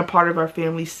 and she's been a part of our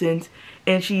family since,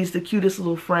 and she's the cutest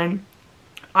little friend.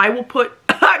 I will put,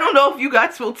 I don't know if you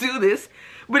guys will do this,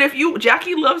 but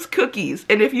Jackie loves cookies,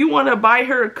 and if you want to buy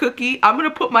her a cookie, I'm going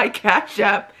to put my Cash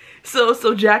App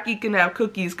so Jackie can have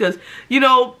cookies, because,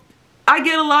 I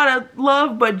get a lot of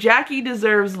love, but Jackie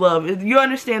deserves love. You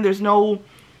understand there's no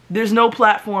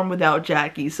platform without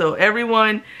Jackie. So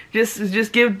everyone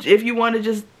just give, if you want to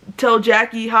just tell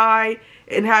Jackie hi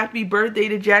and happy birthday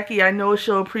to Jackie. I know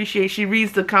she'll appreciate. She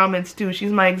reads the comments too.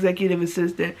 She's my executive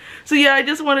assistant. So yeah, I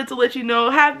just wanted to let you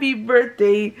know happy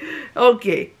birthday.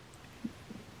 Okay.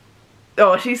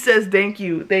 Oh, she says thank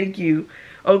you. Thank you.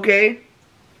 Okay.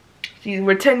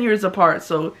 We're 10 years apart,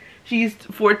 so she's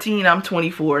 14, I'm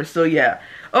 24, so yeah.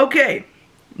 Okay,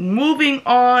 moving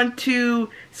on to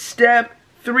step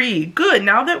 3. Good,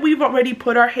 now that we've already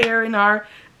put our hair in our,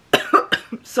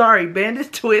 sorry,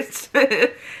 banded twists,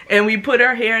 and we put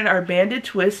our hair in our banded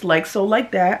twist, like so,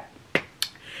 like that,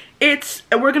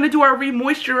 we're going to do our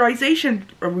remoisturization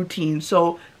routine.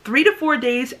 So 3 to 4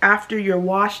 days after your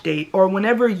wash date, or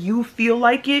whenever you feel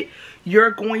like it,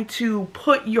 you're going to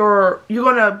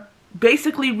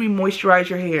basically remoisturize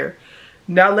your hair.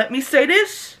 Now let me say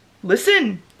this.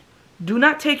 Listen. Do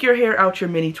not take your hair out your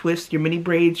mini twists, your mini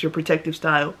braids, your protective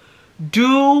style.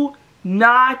 Do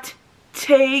not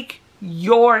take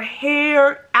your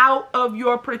hair out of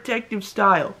your protective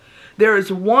style.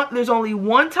 There's only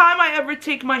one time I ever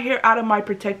take my hair out of my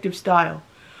protective style.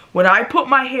 When I put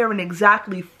my hair in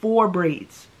exactly 4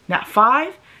 braids. Not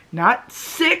 5, not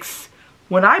 6.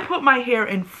 When I put my hair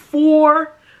in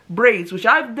 4 braids, which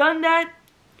I've done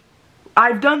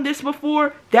this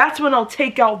before, that's when I'll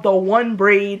take out the 1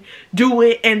 braid, do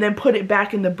it, and then put it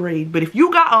back in the braid. But if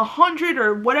you got 100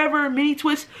 or whatever mini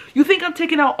twists, you think I'm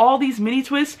taking out all these mini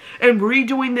twists and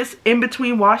redoing this in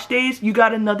between wash days, you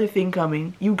got another thing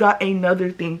coming. You got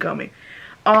another thing coming.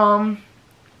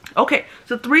 Okay,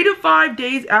 so 3 to 5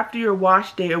 days after your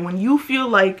wash day, or when you feel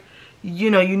like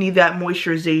you need that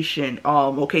moisturization,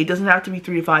 okay, it doesn't have to be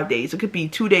 3 to 5 days. It could be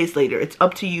 2 days later. It's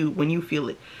up to you when you feel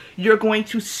it. You're going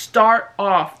to start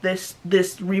off this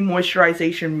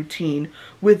remoisturization routine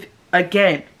with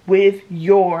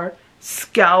your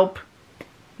scalp.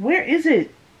 Where is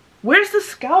it? Where's the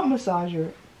scalp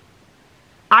massager?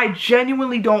 I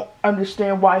genuinely don't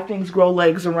understand why things grow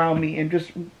legs around me and just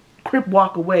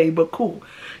walk away, but cool.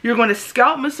 You're going to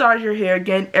scalp massage your hair.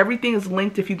 Again, everything is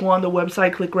linked. If you go on the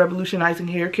website, click Revolutionizing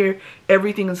Hair Care,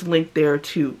 everything is linked there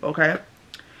too, okay?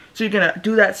 So you're going to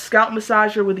do that scalp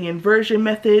massager with the inversion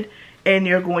method, and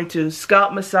you're going to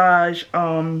scalp massage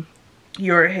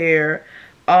your hair.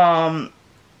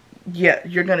 Yeah,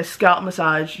 you're going to scalp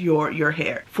massage your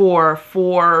hair for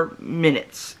 4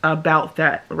 minutes, about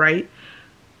that, right?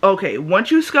 Okay,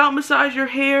 once you scalp massage your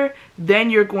hair,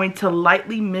 then you're going to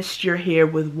lightly mist your hair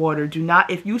with water. Do not,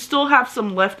 if you still have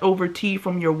some leftover tea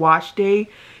from your wash day,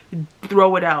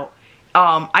 throw it out.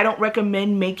 I don't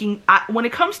recommend making, when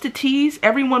it comes to teas,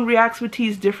 everyone reacts with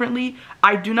teas differently.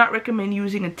 I do not recommend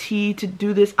using a tea to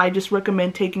do this. I just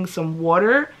recommend taking some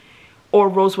water or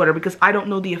rose water, because I don't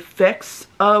know the effects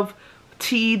of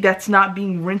tea that's not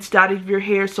being rinsed out of your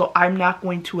hair, so I'm not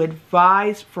going to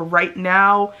advise for right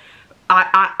now.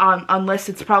 Unless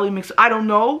it's probably mixed, I don't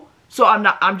know. So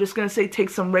I'm just gonna say take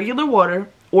some regular water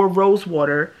or rose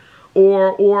water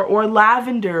or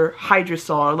lavender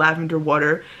hydrosol or lavender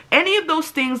water. Any of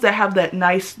those things that have that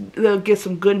nice, they'll get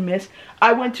some good mist.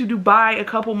 I went to Dubai a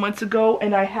couple months ago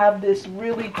and I have this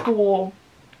really cool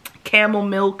camel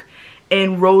milk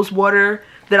and rose water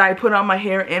that I put on my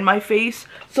hair and my face.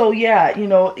 So yeah, you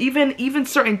know, even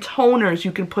certain toners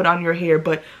you can put on your hair,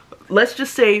 but let's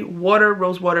just say water,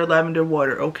 rose water, lavender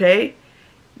water, okay?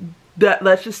 That,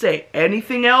 let's just say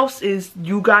anything else is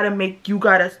you gotta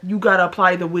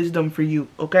apply the wisdom for you,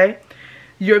 okay?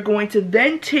 You're going to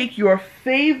then take your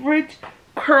favorite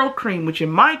curl cream, which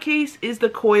in my case is the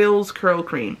Coils curl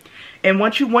cream. And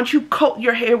once you coat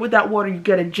your hair with that water, you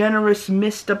get a generous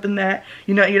mist up in that.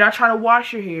 You know, you're not trying to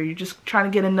wash your hair, you're just trying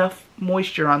to get enough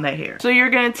moisture on that hair. So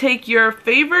you're going to take your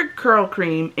favorite curl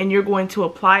cream and you're going to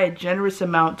apply a generous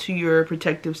amount to your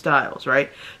protective styles,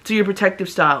 right? To your protective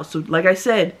styles. So like I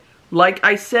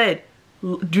said,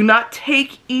 do not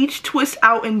take each twist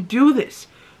out and do this.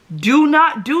 Do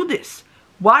not do this.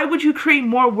 Why would you create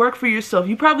more work for yourself?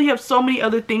 You probably have so many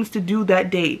other things to do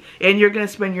that day and you're going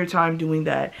to spend your time doing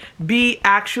that. Be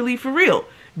actually for real.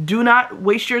 Do not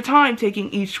waste your time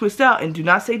taking each twist out, and do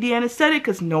not say Deanna said it,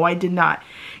 because no, I did not.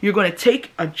 You're going to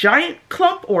take a giant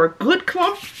clump or a good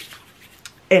clump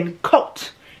and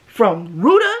coat from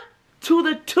rooter to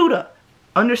the tutor.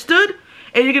 Understood?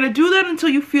 And you're going to do that until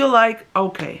you feel like,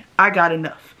 okay, I got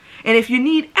enough. And if you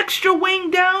need extra weighing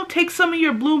down, take some of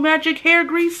your Blue Magic hair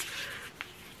grease.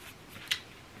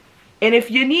 And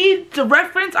if you need the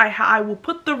reference, I will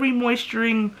put the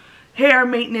remoisturing hair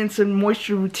maintenance and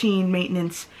moisture routine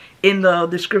maintenance in the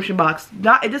description box.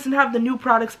 It doesn't have the new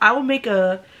products. I will make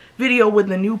a video with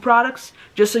the new products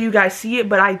just so you guys see it.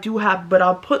 But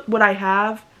I'll put what I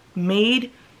have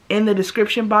made in the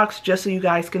description box just so you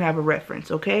guys can have a reference,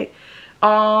 okay?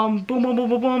 Boom, boom, boom,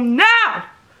 boom, boom. Now!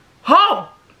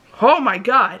 Oh my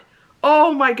God.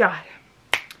 Oh my God.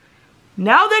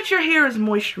 Now that your hair is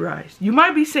moisturized, you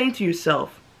might be saying to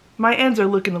yourself, my ends are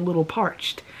looking a little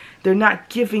parched. They're not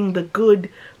giving the good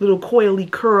little coily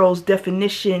curls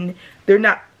definition. They're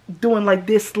not doing like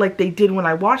this like they did when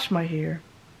I washed my hair.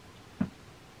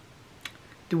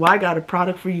 Do I got a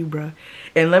product for you, bruh?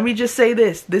 And let me just say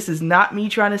this. This is not me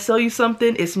trying to sell you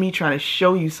something. It's me trying to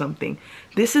show you something.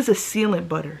 This is a sealant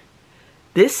butter.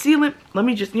 This sealant, let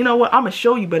me just, you know what? I'm going to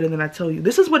show you better than I tell you.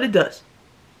 This is what it does.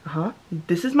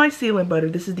 This is my sealant butter.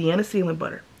 This is Deanna sealant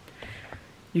butter.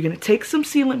 You're gonna take some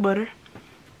sealant butter.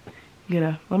 You're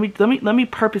gonna let me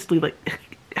purposely like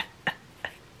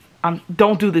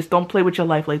don't do this. Don't play with your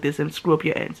life like this and screw up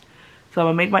your ends. So I'm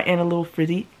gonna make my end a little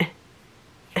frizzy.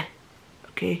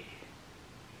 Okay.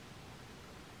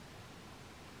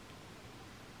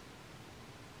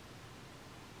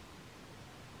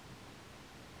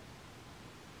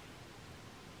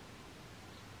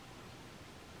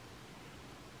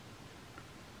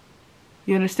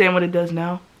 You understand what it does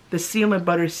now? The sealant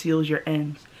butter seals your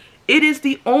ends. It is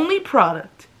the only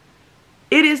product.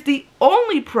 It is the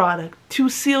only product to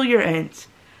seal your ends.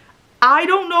 I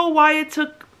don't know why it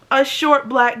took a short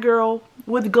black girl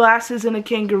with glasses and a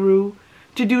kangaroo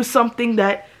to do something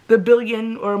that the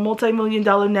billion or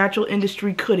multi-million-dollar natural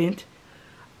industry couldn't.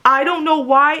 I don't know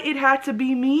why it had to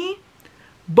be me,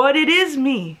 but it is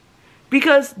me.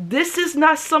 Because this is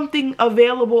not something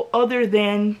available other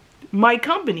than my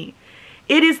company.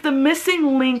 It is the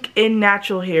missing link in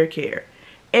natural hair care.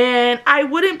 And I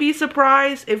wouldn't be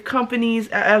surprised if companies,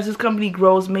 as this company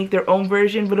grows, make their own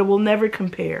version, but it will never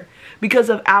compare. Because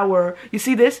of our, you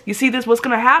see this? You see this? What's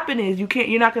going to happen is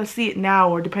you're not going to see it now,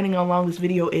 or depending on how long this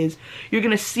video is, you're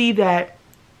going to see that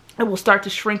it will start to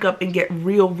shrink up and get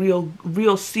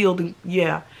real sealed. And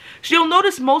yeah. So you'll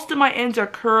notice most of my ends are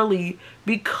curly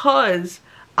because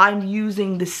I'm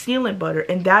using the sealant butter,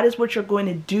 and that is what you're going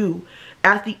to do.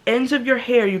 At the ends of your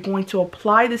hair, you're going to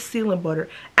apply the sealant butter.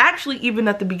 Actually, even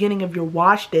at the beginning of your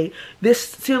wash day,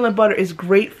 this sealant butter is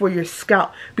great for your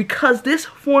scalp because this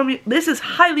is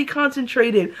highly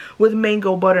concentrated with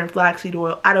mango butter and flaxseed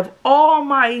oil. Out of all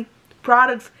my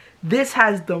products, this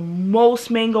has the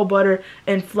most mango butter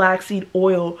and flaxseed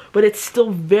oil, but it's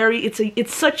still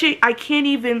it's such a, I can't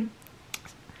even.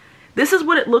 This is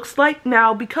what it looks like.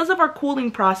 Now, because of our cooling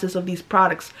process of these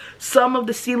products, some of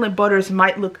the sealant butters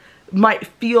might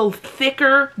feel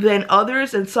thicker than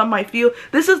others, and some might feel,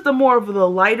 this is the more of the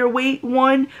lighter weight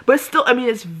one, but still, I mean,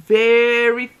 it's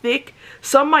very thick.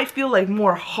 Some might feel like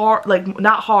more hard, like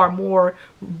not hard, more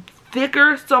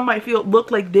thicker. Some might look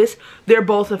like this. They're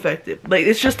both effective. Like,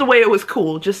 it's just the way it was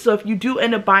cool. Just so if you do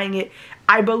end up buying it,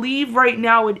 I believe right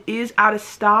now it is out of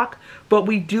stock, but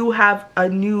we do have a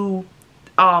new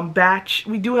batch.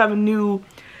 We do have a new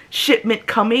shipment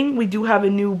coming. We do have a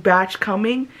new batch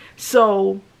coming.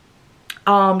 So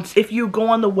if you go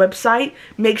on the website,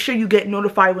 make sure you get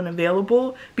notified when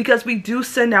available, because we do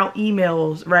send out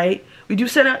emails, right? We do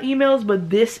send out emails, but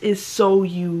this is so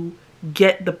you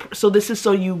get the, so this is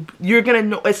so you're gonna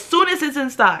know as soon as it's in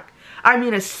stock. I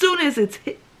mean, as soon as it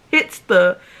hits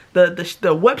the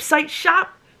website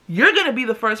shop, you're gonna be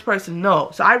the first person to know.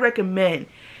 So I recommend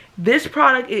this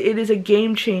product. It is a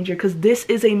game changer, because this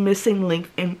is a missing link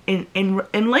in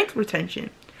length retention.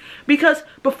 Because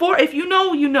before, if you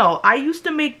know, you know, I used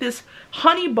to make this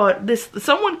honey butter,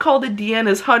 someone called it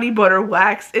Deanna's honey butter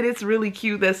wax, and it's really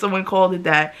cute that someone called it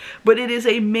that. But it is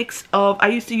a mix of, I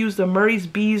used to use the Murray's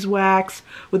beeswax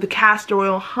with the castor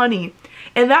oil honey,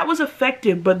 and that was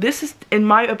effective. But this is, in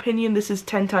my opinion, this is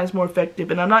 10 times more effective.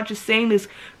 And I'm not just saying this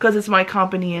because it's my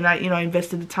company and I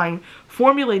invested the time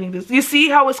formulating this. You see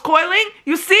how it's coiling?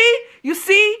 You see? You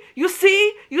see? You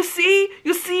see? You see?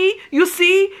 You see? You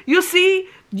see? You see?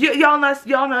 Y'all not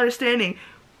understanding.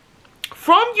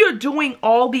 From you doing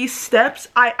all these steps,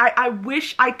 I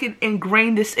wish I could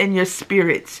ingrain this in your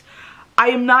spirits. I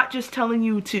am not just telling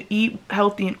you to eat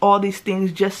healthy and all these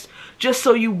things just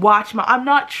so you watch my, I'm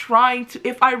not trying to.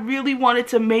 If I really wanted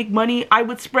to make money, I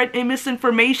would spread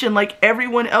misinformation like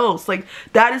everyone else. Like,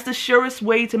 that is the surest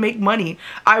way to make money.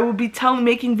 I would be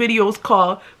making videos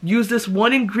called use this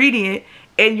one ingredient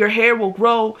and your hair will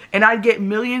grow, and I'd get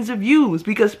millions of views,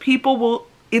 because people will,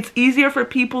 it's easier for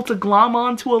people to glom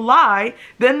onto a lie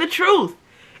than the truth.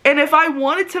 And if I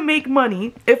wanted to make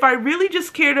money, if I really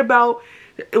just cared about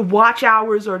watch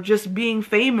hours or just being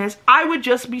famous, I would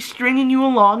just be stringing you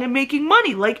along and making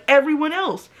money like everyone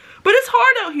else. But it's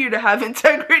hard out here to have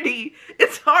integrity.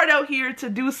 It's hard out here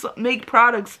to make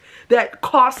products that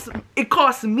costs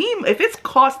me. If it's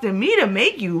costing me to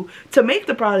make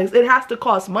the products, it has to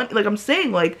cost money. Like I'm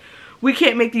saying, like, we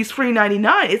can't make these free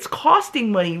 99. It's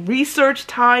costing money. Research,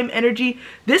 time, energy.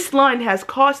 This line has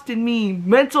costed me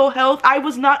mental health. I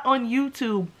was not on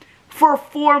YouTube for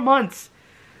 4 months.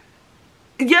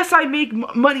 Yes, I make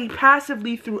money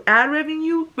passively through ad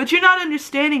revenue, but you're not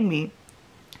understanding me.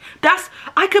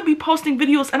 I could be posting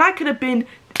videos and I could have been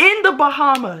in the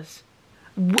Bahamas.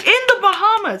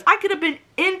 I could have been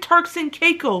in Turks and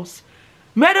Caicos.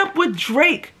 Met up with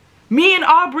Drake. Me and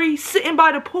Aubrey sitting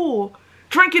by the pool,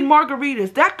 drinking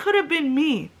margaritas. That could have been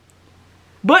me.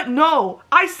 But no,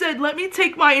 I said, let me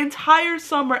take my entire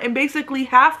summer and basically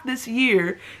half this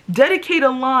year, dedicate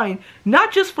a line,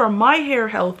 not just for my hair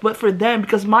health, but for them,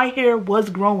 because my hair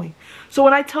was growing. So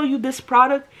when I tell you this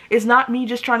product is not me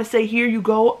just trying to say, here you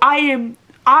go. You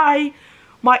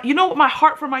know what my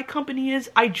heart for my company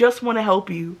is? I just want to help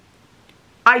you.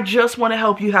 I just want to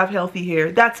help you have healthy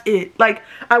hair. That's it. Like,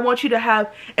 I want you to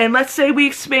have, and let's say we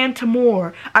expand to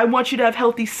more. I want you to have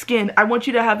healthy skin. I want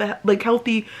you to have a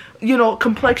healthy,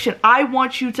 complexion. I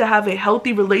want you to have a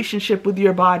healthy relationship with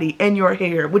your body and your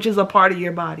hair, which is a part of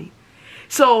your body.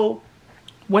 So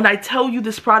when I tell you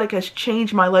this product has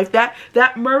changed my life, that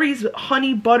Murray's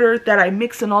honey butter that I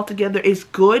mix and all together is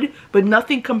good, but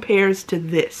nothing compares to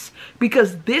this,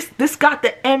 because this got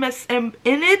the MSM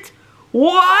in it.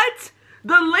 What?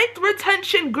 The length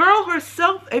retention girl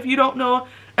herself, if you don't know,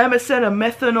 MSM,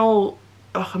 methyl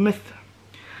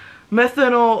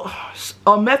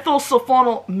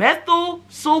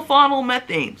sulfonyl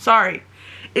methane, sorry,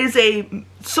 is a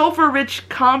sulfur-rich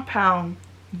compound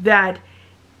that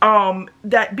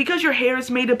because your hair is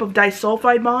made up of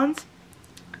disulfide bonds,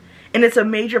 and it's a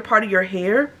major part of your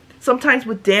hair, sometimes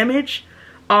with damage,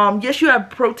 yes, you have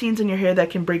proteins in your hair that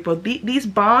can break both these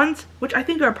bonds, which I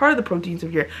think are part of the proteins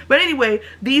of your hair. But anyway,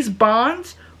 these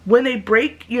bonds, when they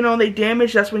break, they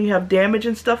damage, that's when you have damage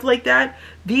and stuff like that.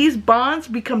 These bonds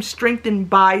become strengthened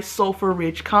by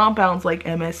sulfur-rich compounds like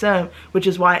MSM, which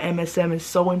is why MSM is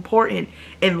so important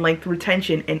in length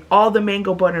retention. And all the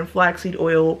mango butter and flaxseed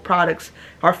oil products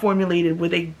are formulated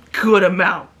with a good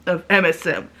amount of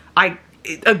MSM.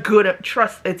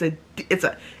 Trust, it's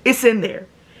in there.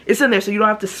 It's in there, so you don't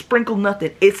have to sprinkle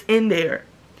nothing. It's in there.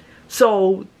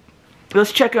 So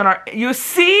let's check on our, you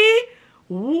see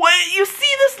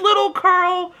this little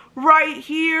curl right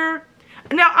here?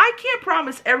 Now, I can't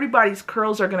promise everybody's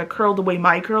curls are going to curl the way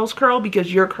my curls curl,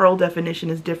 because your curl definition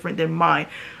is different than mine.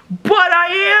 But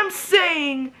I am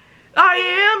saying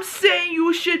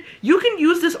you can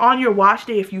use this on your wash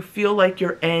day if you feel like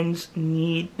your ends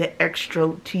need the extra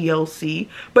TLC.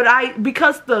 But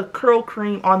because the curl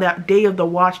cream on that day of the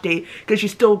wash day, because you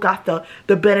still got the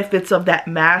benefits of that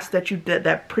mask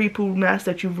that pre-poo mask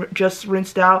that you just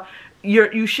rinsed out,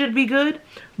 you should be good.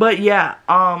 But yeah,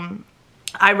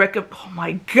 I recommend, oh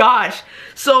my gosh.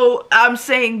 So I'm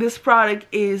saying this product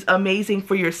is amazing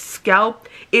for your scalp.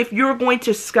 If you're going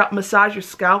to massage your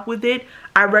scalp with it,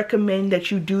 I recommend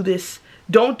that you do this.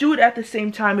 Don't do it at the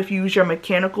same time if you use your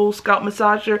mechanical scalp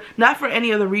massager. Not for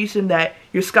any other reason that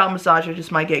your scalp massager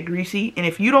just might get greasy. And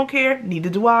if you don't care, neither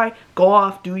do I. Go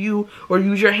off, do you. Or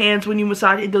use your hands when you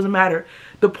massage. It doesn't matter.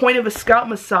 The point of a scalp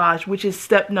massage, which is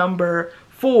step number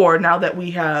 4, now that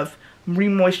we have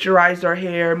re-moisturized our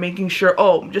hair, making sure,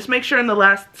 just make sure in the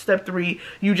last step 3,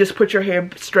 you just put your hair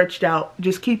stretched out.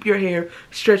 Just keep your hair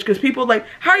stretched. Because people are like,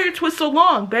 how are your twists so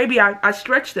long? Baby, I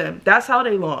stretch them. That's how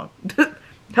they long.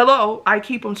 Hello, I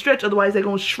keep them stretched, otherwise they're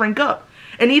going to shrink up.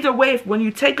 And either way, when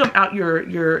you take them out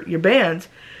your bands,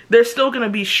 they're still going to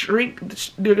be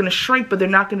they're going to shrink, but they're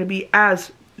not going to be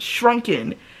as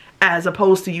shrunken as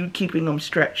opposed to you keeping them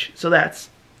stretched. So that's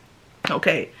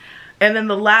okay. And then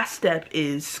the last step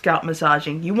is scalp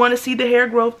massaging. You want to see the hair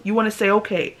growth? You want to say,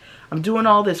 okay, I'm doing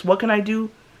all this. What can I do?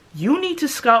 You need to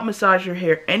scalp massage your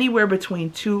hair anywhere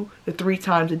between 2 to 3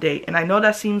 times a day. And I know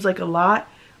that seems like a lot,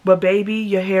 but baby,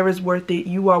 your hair is worth it.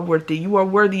 You are worth it. You are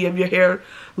worthy of your hair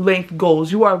length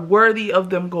goals. You are worthy of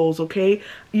them goals, okay?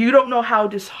 You don't know how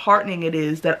disheartening it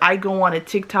is that I go on a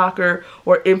TikToker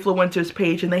or influencer's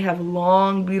page and they have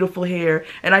long, beautiful hair,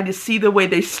 and I just see the way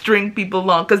they string people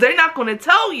along, because they're not going to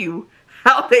tell you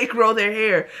how they grow their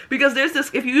hair. Because there's this,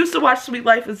 if you used to watch Sweet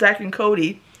Life of Zack and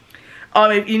Cody,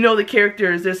 if you know the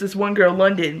characters, there's this one girl,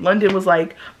 London. London was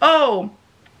like,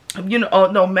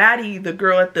 no, Maddie, the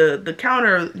girl at the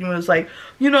counter, was like,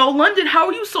 London, how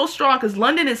are you so strong? Because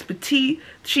London is petite.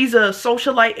 She's a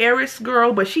socialite heiress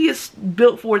girl, but she is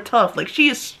built for tough. Like, she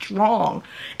is strong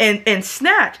and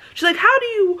snatch. She's like, how do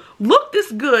you look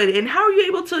this good? And how are you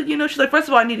able to, she's like, first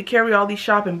of all, I need to carry all these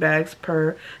shopping bags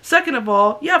per. Second of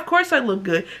all, yeah, of course I look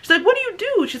good. She's like, what do you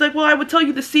do? She's like, well, I would tell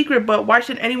you the secret, but why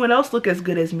should anyone else look as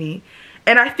good as me?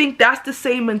 And I think that's the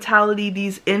same mentality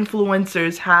these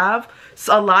influencers have.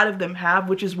 So a lot of them have,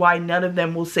 which is why none of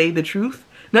them will say the truth.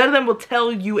 None of them will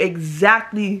tell you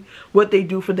exactly what they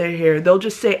do for their hair. They'll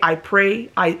just say, I pray,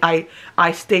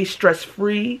 I stay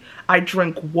stress-free, I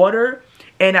drink water,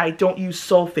 and I don't use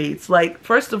sulfates. Like,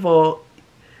 first of all,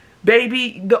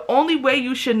 baby, the only way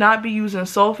you should not be using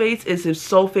sulfates is if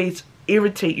sulfates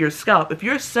irritate your scalp. If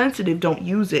you're sensitive, don't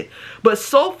use it. But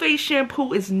sulfate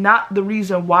shampoo is not the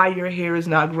reason why your hair is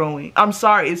not growing. I'm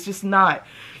sorry, it's just not.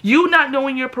 You not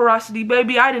knowing your porosity,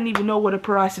 baby, I didn't even know what a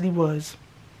porosity was.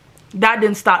 That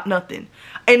didn't stop nothing.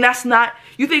 And that's not,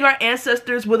 you think our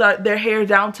ancestors with their hair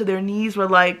down to their knees were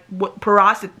like, what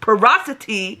porosity,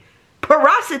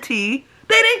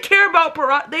 they didn't care about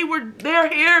porosity.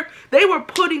 They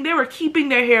were keeping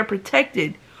their hair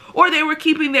protected, or they were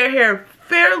keeping their hair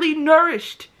fairly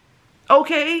nourished.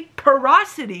 Okay,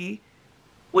 porosity,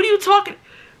 what are you talking?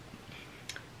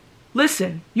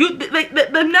 Listen,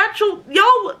 the natural,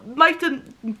 y'all like to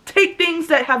take things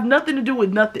that have nothing to do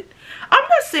with nothing. I'm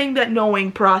not saying that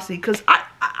knowing porosity, because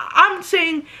I'm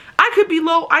saying I could be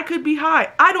low, I could be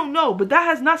high. I don't know, but that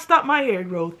has not stopped my hair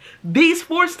growth. These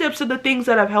 4 steps are the things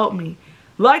that have helped me.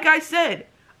 Like I said,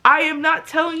 I am not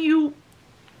telling you.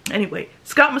 Anyway,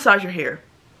 scalp massage your hair.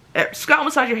 Scalp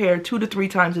massage your hair 2 to 3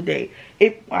 times a day.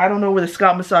 I don't know where the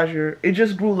scalp massager, it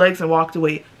just grew legs and walked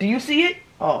away. Do you see it?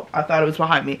 Oh, I thought it was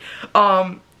behind me.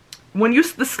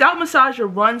 The scalp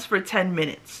massager runs for 10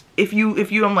 minutes.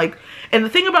 I'm like, and the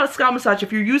thing about a scalp massage,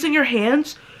 if you're using your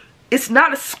hands, it's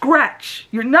not a scratch.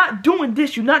 You're not doing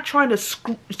this. You're not trying to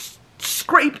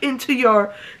scrape into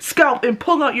your scalp and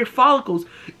pull out your follicles.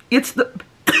 It's the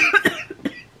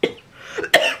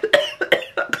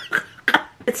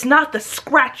it's not the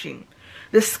scratching.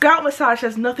 The scalp massage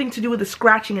has nothing to do with the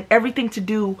scratching and everything to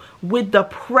do with the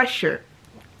pressure.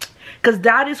 Because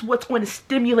that is what's going to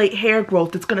stimulate hair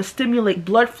growth. It's going to stimulate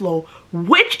blood flow,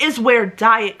 which is where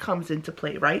diet comes into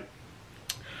play, right?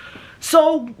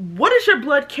 So what does your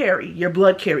blood carry? Your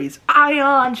blood carries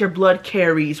ions, your blood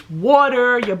carries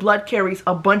water, your blood carries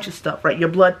a bunch of stuff, right? Your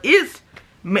blood is,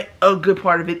 a good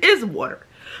part of it is water.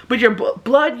 But your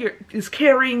blood is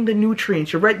carrying the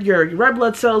nutrients. Your red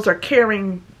blood cells are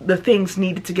carrying the things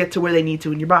needed to get to where they need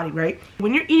to in your body, right?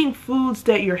 When you're eating foods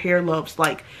that your hair loves,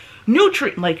 like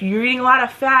like you're eating a lot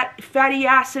of fatty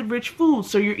acid rich foods,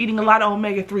 so you're eating a lot of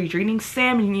omega-3s, you're eating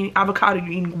salmon, you're eating avocado,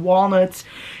 you're eating walnuts,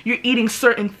 you're eating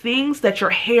certain things that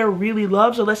your hair really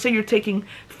loves. Or let's say you're taking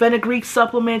fenugreek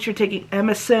supplements, you're taking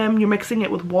MSM, you're mixing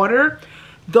it with water.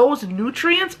 Those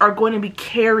nutrients are going to be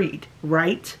carried,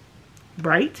 right?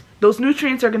 Those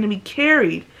nutrients are going to be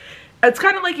carried. It's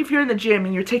kind of like if you're in the gym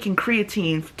and you're taking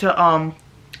creatine to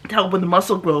help with the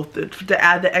muscle growth, to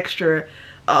add the extra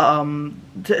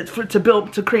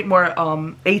to create more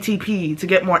ATP, to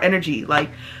get more energy, like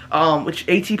which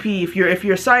ATP, if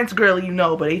you're a science girly, you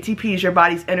know, but ATP is your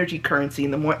body's energy currency,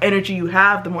 and the more energy you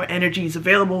have, the more energy is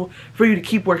available for you to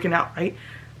keep working out, right?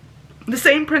 The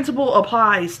same principle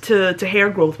applies to hair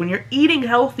growth. When you're eating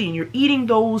healthy and you're eating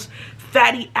those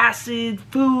fatty acid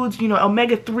foods, you know,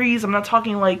 omega-3s, I'm not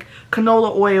talking like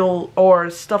canola oil or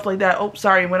stuff like that. Oh,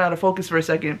 sorry, I went out of focus for a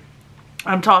second.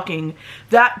 I'm talking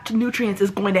that nutrients is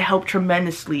going to help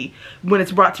tremendously when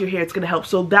it's brought to your hair. It's going to help.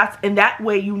 So that's, in that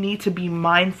way, you need to be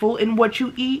mindful in what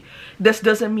you eat. This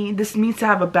means to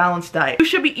have a balanced diet. You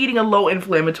should be eating a low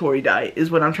inflammatory diet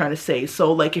is what I'm trying to say.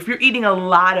 So like if you're eating a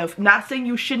lot of, not saying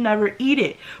you should never eat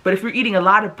it, but if you're eating a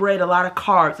lot of bread, a lot of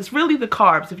carbs, it's really the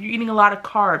carbs. If you're eating a lot of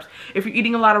carbs, if you're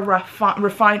eating a lot of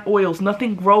refined oils,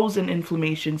 nothing grows in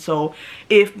inflammation. So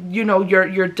if, you know,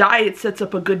 your diet sets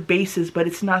up a good basis, but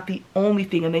it's not the only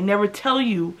thing, and they never tell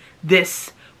you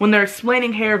this when they're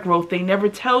explaining hair growth. They never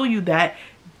tell you that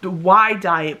the why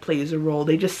diet plays a role.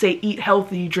 They just say eat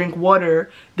healthy, drink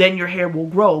water, then your hair will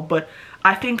grow. But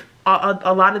I think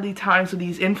a lot of the times with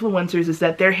these influencers is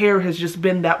that their hair has just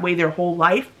been that way their whole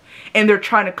life, and they're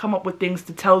trying to come up with things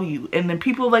to tell you, and then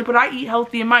people are like, but I eat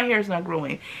healthy and my hair is not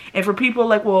growing. And for people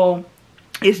like, well,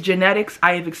 it's genetics.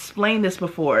 I have explained this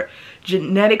before.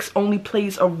 Genetics only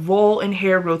plays a role in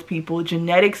hair growth, people.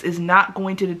 Genetics is not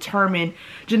going to determine.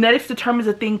 Genetics determines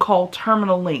a thing called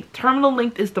terminal length. Terminal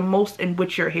length is the most in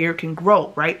which your hair can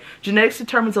grow, right? Genetics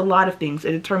determines a lot of things.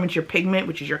 It determines your pigment,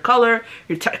 which is your color,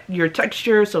 your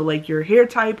texture, so like your hair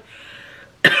type.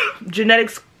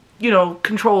 Genetics, you know,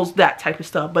 controls that type of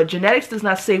stuff. But genetics does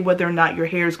not say whether or not your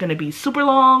hair is going to be super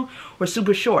long or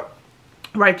super short.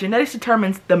 Right, genetics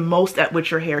determines the most at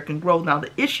which your hair can grow. Now,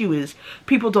 the issue is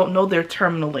people don't know their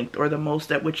terminal length or the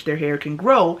most at which their hair can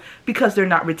grow because they're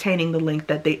not retaining the length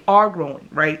that they are growing,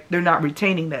 right? They're not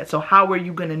retaining that. So how are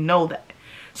you going to know that?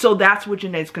 So that's what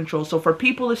genetics controls. So for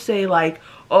people to say like,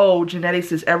 oh,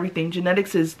 genetics is everything.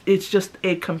 Genetics is, it's just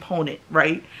a component,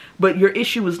 right? But your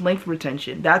issue is length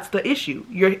retention. That's the issue.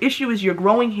 Your issue is you're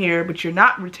growing hair, but you're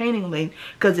not retaining length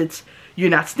because you're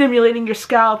not stimulating your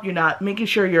scalp. You're not making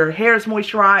sure your hair is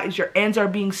moisturized. Your ends are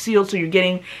being sealed. So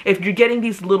if you're getting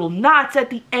these little knots at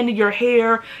the end of your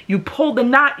hair, you pull the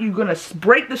knot, you're going to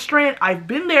break the strand. I've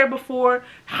been there before.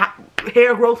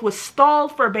 Hair growth was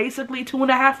stalled for basically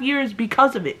 2.5 years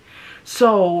because of it.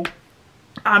 So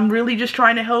I'm really just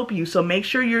trying to help you. So make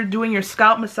sure you're doing your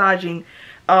scalp massaging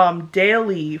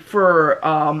daily for,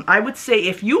 I would say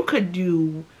if you could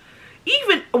do,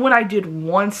 even when I did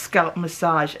one scalp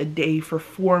massage a day for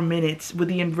 4 minutes with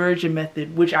the inversion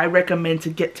method, which I recommend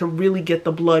to really get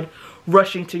the blood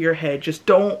rushing to your head. Just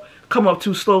don't come up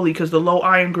too slowly because the low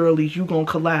iron girlies, you gonna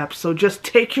collapse. So just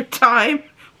take your time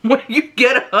when you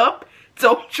get up.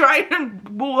 Don't try to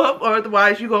move up, or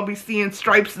otherwise you're gonna be seeing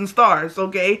stripes and stars,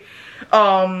 okay?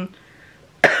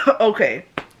 Okay.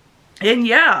 And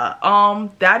yeah,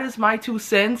 that is my 2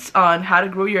 cents on how to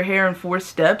grow your hair in 4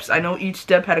 steps. I know each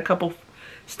step had a couple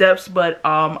steps, but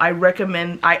I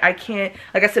recommend, I can't,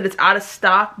 like I said, it's out of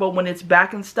stock, but when it's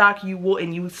back in stock, you will,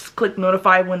 and you click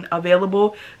notify when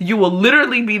available, you will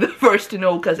literally be the first to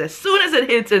know, because as soon as it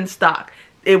hits in stock,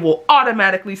 it will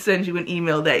automatically send you an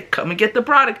email that come and get the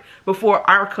product before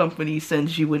our company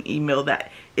sends you an email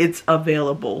that it's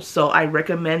available. So I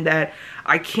recommend that.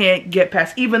 I can't get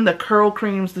past even the curl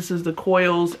creams. This is the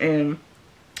Coils and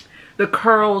the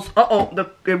curls.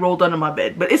 It rolled under my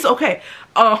bed, but it's okay.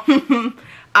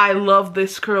 I love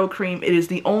this curl cream. It is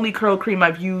the only curl cream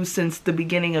I've used since the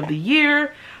beginning of the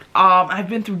year. I've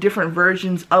been through different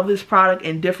versions of this product,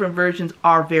 and different versions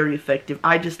are very effective.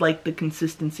 I just like the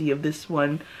consistency of this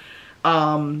one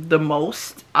the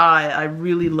most. I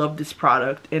really love this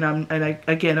product, and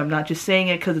again, I'm not just saying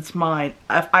it because it's mine.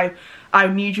 I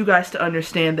need you guys to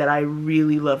understand that I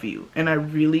really love you and I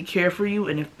really care for you,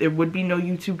 and if there would be no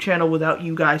YouTube channel without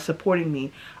you guys supporting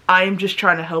me. I am just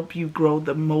trying to help you grow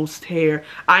the most hair.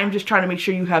 I am just trying to make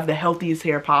sure you have the healthiest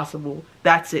hair possible.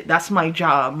 That's it. That's my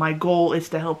job. My goal is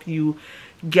to help you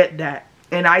get that.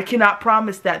 And I cannot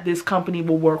promise that this company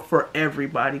will work for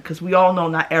everybody, because we all know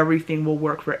not everything will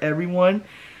work for everyone.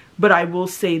 But I will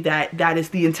say that that is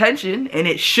the intention, and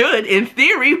it should, in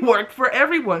theory, work for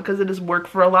everyone, because it has worked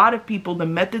for a lot of people. The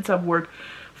methods have worked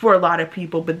for a lot of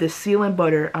people. But this sealant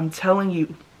butter, I'm telling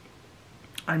you,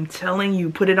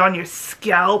 put it on your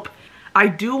scalp. I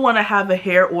do want to have a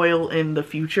hair oil in the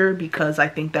future, because I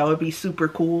think that would be super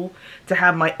cool to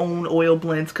have my own oil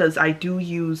blends, because I do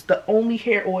use, the only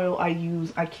hair oil I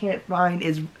use, I can't find,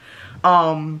 is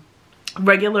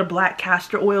regular black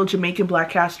castor oil, Jamaican black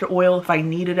castor oil, if I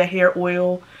needed a hair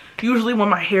oil. usually when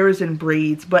my hair is in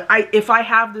braids. But if I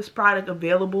have this product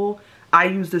available, I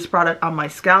use this product on my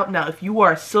scalp. Now, if you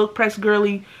are a silk press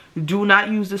girly, do not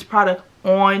use this product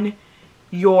on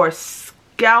your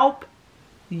scalp.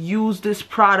 Use this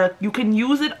product. You can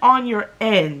use it on your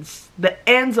ends, the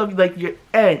ends of like your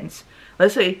ends.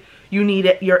 Let's say you need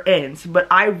it your ends, but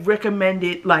I recommend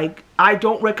it, like, I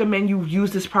don't recommend you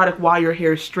use this product while your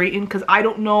hair is straightened, because I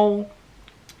don't know,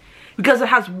 because it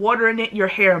has water in it, your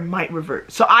hair might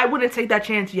revert. So I wouldn't take that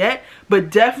chance yet, but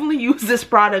definitely use this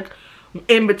product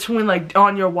in between, like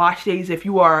on your wash days, if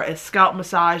you are a scalp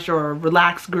massage or a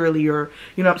relaxed girly, or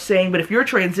you know what I'm saying. But if you're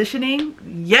transitioning,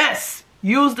 yes,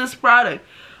 use this product.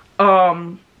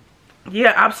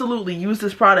 Yeah, absolutely, use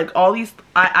this product. All these,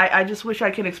 I just wish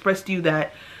I could express to you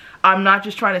that I'm not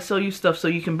just trying to sell you stuff so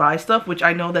you can buy stuff, which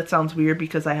I know that sounds weird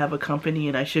because I have a company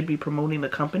and I should be promoting the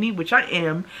company, which I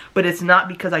am, but it's not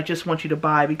because I just want you to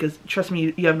buy, because trust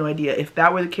me, you have no idea. If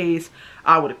that were the case,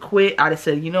 I would have quit. I'd have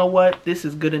said, you know what, this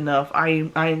is good enough. I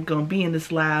ain't gonna be in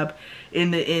this lab,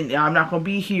 I'm not gonna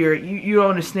be here. You don't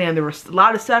understand. There were a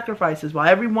lot of sacrifices. While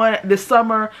everyone this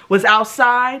summer was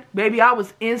outside, baby, I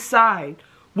was inside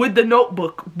with the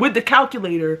notebook, with the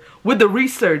calculator, with the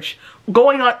research,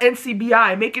 going on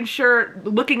NCBI, making sure,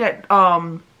 looking at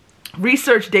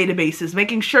research databases,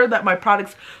 making sure that my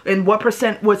products and what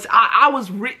percent was,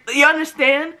 you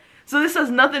understand? So this has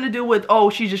nothing to do with, oh,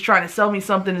 she's just trying to sell me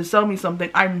something to sell me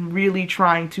something. I'm really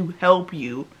trying to help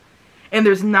you. And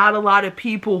there's not a lot of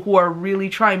people who are really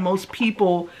trying. Most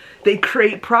people, they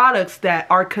create products that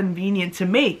are convenient to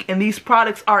make. And these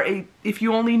products are if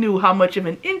you only knew how much of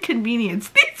an inconvenience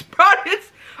these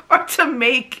products are to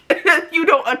make, you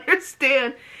don't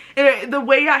understand. And the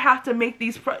way I have to make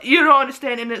these, you don't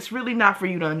understand. And it's really not for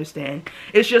you to understand.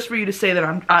 It's just for you to say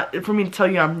that for me to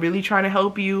tell you I'm really trying to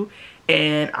help you.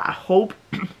 And I hope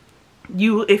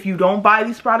if you don't buy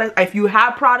these products, if you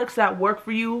have products that work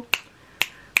for you,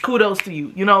 kudos to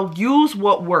you. You know, use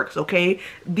what works, okay?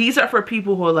 These are for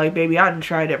people who are like, baby, I done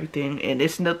tried everything and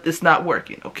it's not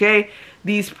working, okay?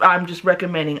 These, I'm just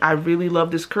recommending. I really love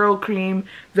this curl cream.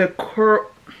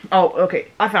 Oh, okay,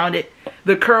 I found it.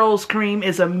 The curls cream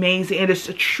is amazing. It is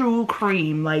a true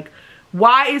cream. Like,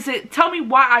 why is it, tell me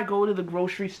why I go to the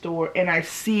grocery store and I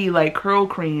see like curl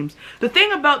creams. The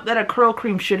thing about that a curl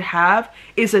cream should have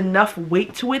is enough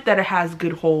weight to it that it has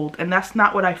good hold. And that's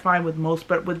not what I find with most,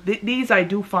 but with these I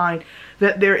do find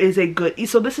that there is a good,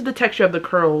 so this is the texture of the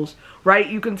curls, right?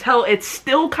 You can tell it's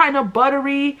still kind of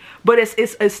buttery, but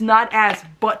it's not as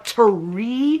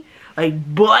buttery,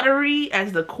 like buttery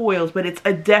as the Coils, but it's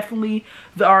definitely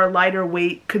our lighter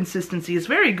weight consistency. It's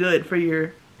very good for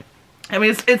your, I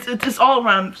mean, it's just all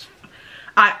around.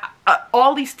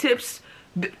 All these tips.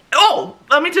 Oh,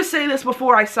 let me just say this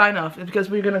before I sign off, because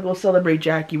we're gonna go celebrate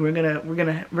Jackie. We're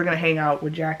gonna hang out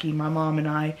with Jackie, my mom and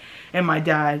I, and my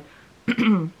dad.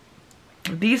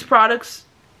 These products,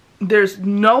 there's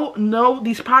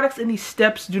these products and these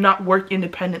steps do not work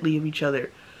independently of each other.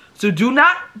 So do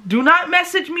not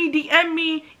message me, DM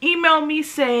me, email me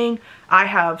saying I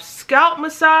have scalp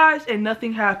massage and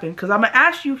nothing happened, because I'm gonna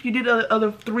ask you if you did the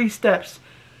other 3 steps,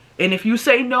 and if you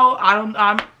say no,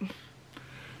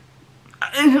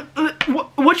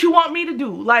 what you want me to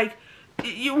do? Like,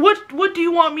 what do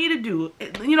you want me to do?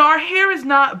 You know, our hair is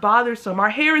not bothersome. Our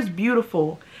hair is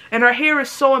beautiful. And our hair is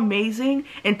so amazing,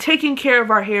 and taking care of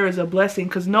our hair is a blessing,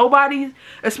 because nobody,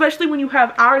 especially when you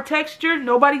have our texture,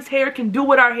 nobody's hair can do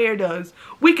what our hair does.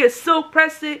 We could silk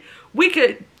press it, we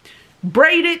could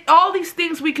braid it, all these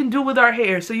things we can do with our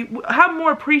hair. So you have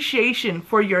more appreciation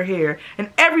for your hair, and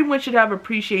everyone should have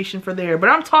appreciation for their hair. But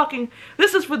I'm talking,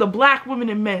 this is for the black women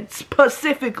and men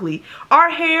specifically. Our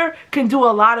hair can do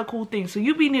a lot of cool things. So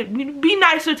you be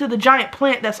nicer to the giant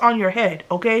plant that's on your head,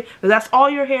 okay? That's all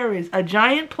your hair is, a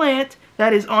giant plant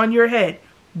that is on your head.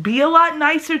 Be a lot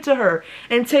nicer to her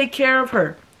and take care of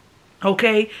her,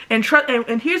 okay? And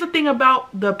here's the thing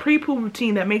about the pre-poo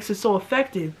routine that makes it so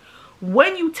effective.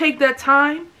 When you take that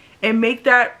time and make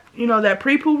that, you know, that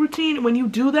pre-poo routine, when you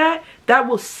do that, that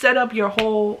will set up your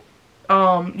whole,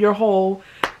 you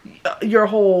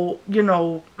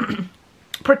know,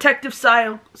 protective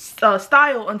style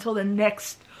until the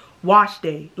next wash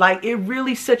day. Like, it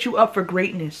really sets you up for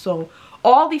greatness. So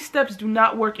all these steps do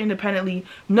not work independently.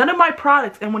 None of my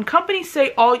products, and when companies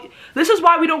say this is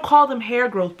why we don't call them hair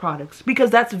growth products,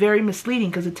 because that's very misleading,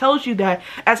 because it tells you that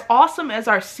as awesome as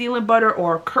our sealant butter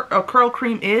or curl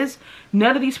cream is,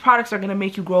 none of these products are going to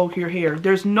make you grow your hair.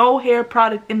 There's no hair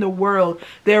product in the world.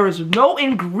 There is no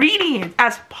ingredient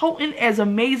as potent, as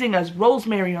amazing as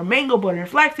rosemary or mango butter and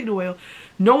flaxseed oil.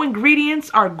 No ingredients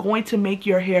are going to make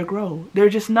your hair grow. They're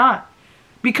just not.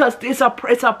 because it's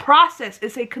a process.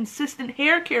 It's a consistent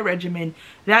hair care regimen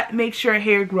that makes your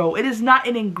hair grow. It is not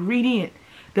an ingredient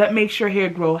that makes your hair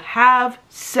grow. Have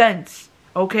sense,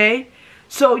 okay?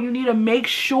 So you need to make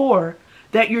sure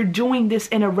that you're doing this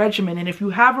in a regimen. And if you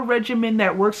have a regimen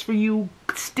that works for you,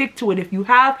 stick to it. If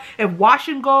wash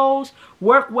and goes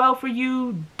work well for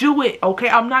you, do it, okay?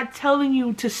 I'm not telling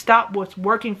you to stop what's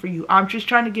working for you. I'm just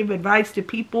trying to give advice to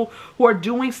people who are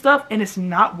doing stuff and it's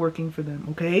not working for them,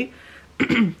 okay?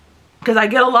 Because I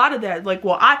get a lot of that, like,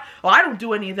 well, I don't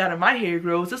do any of that and my hair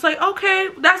grows. It's like, okay,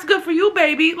 that's good for you,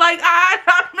 baby. Like, I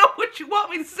don't know what you want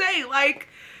me to say. Like,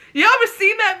 you ever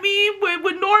seen that meme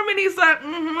with Norman? He's like,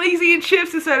 he's eating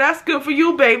chips and said, that's good for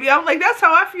you, baby. I'm like, that's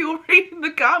how I feel reading the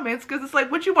comments, because it's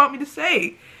like, what you want me to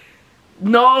say?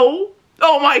 No.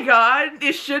 Oh my God.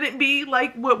 It shouldn't be.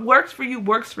 Like, what works for you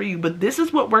works for you. But this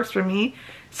is what works for me.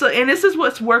 So, and this is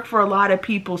what's worked for a lot of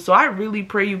people. So I really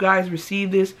pray you guys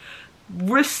receive this.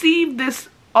 Receive this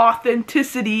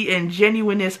authenticity and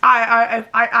genuineness.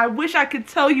 I wish I could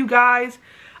tell you guys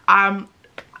I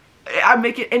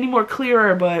make it any more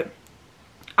clearer, but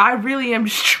I really am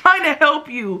just trying to help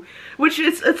you, which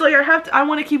it's like I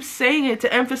want to keep saying it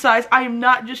to emphasize I am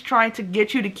not just trying to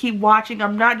get you to keep watching.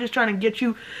 I'm not just trying to get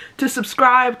you to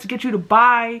subscribe, to get you to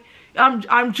buy.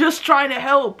 I'm just trying to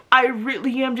help. I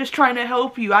really am just trying to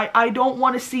help you. I don't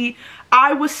want to see.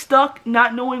 I was stuck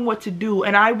not knowing what to do,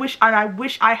 and I wish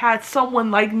I had someone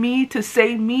like me to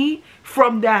save me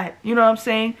from that. You know what I'm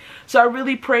saying? So I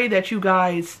really pray that you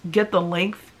guys get the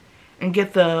length and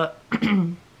get the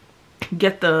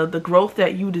the growth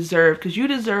that you deserve, because you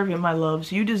deserve it, my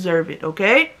loves. You deserve it,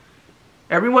 okay?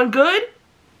 Everyone good?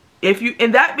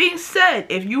 And that being said,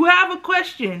 if you have a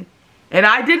question and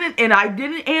I didn't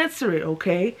answer it,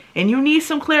 okay, and you need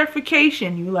some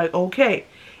clarification, you like, okay,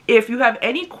 if you have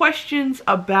any questions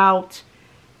about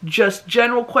just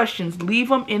general questions, leave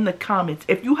them in the comments.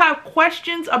 If you have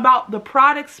questions about the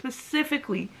product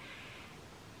specifically,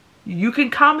 you can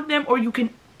comment them, or you can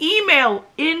email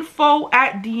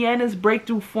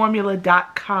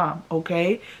info@deannasbreakthroughformula.com,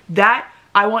 okay? That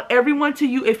I want everyone to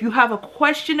you. If you have a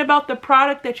question about the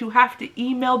product that you have to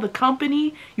email the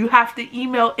company, you have to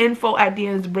email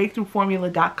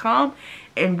info@deannasbreakthroughformula.com,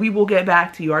 and we will get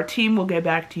back to you. Our team will get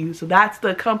back to you. So that's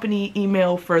the company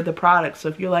email for the product. So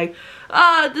if you're like,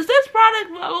 does this product,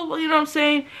 you know what I'm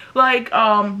saying? Like,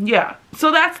 yeah.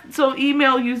 So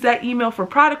use that email for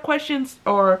product questions,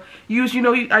 or use,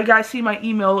 I guys see my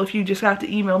email if you just have to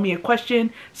email me a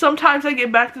question. Sometimes I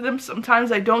get back to them,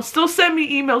 sometimes I don't. Still send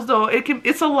me emails though.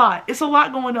 It's a lot. It's a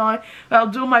lot going on. I'll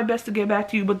do my best to get back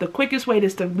to you, but the quickest way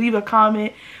is to leave a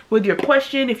comment with your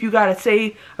question. If you gotta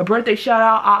say a birthday shout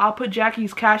out, I'll put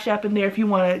Jackie's Cash App in there if you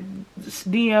want to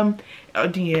DM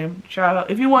shout out.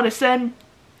 If you want to send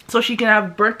so she can have a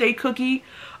birthday cookie.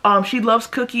 She loves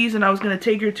cookies, and I was going to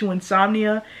take her to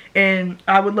Insomnia, and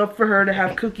I would love for her to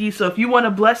have cookies. So if you want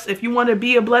to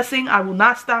be a blessing, I will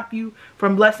not stop you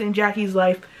from blessing Jackie's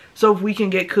life, so if we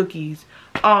can get cookies.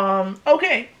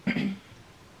 Okay.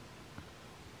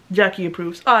 Jackie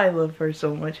approves. I love her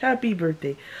so much. Happy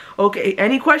birthday. Okay,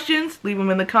 any questions? Leave them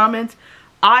in the comments.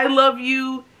 I love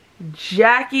you.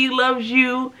 Jackie loves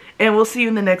you, and we'll see you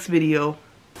in the next video.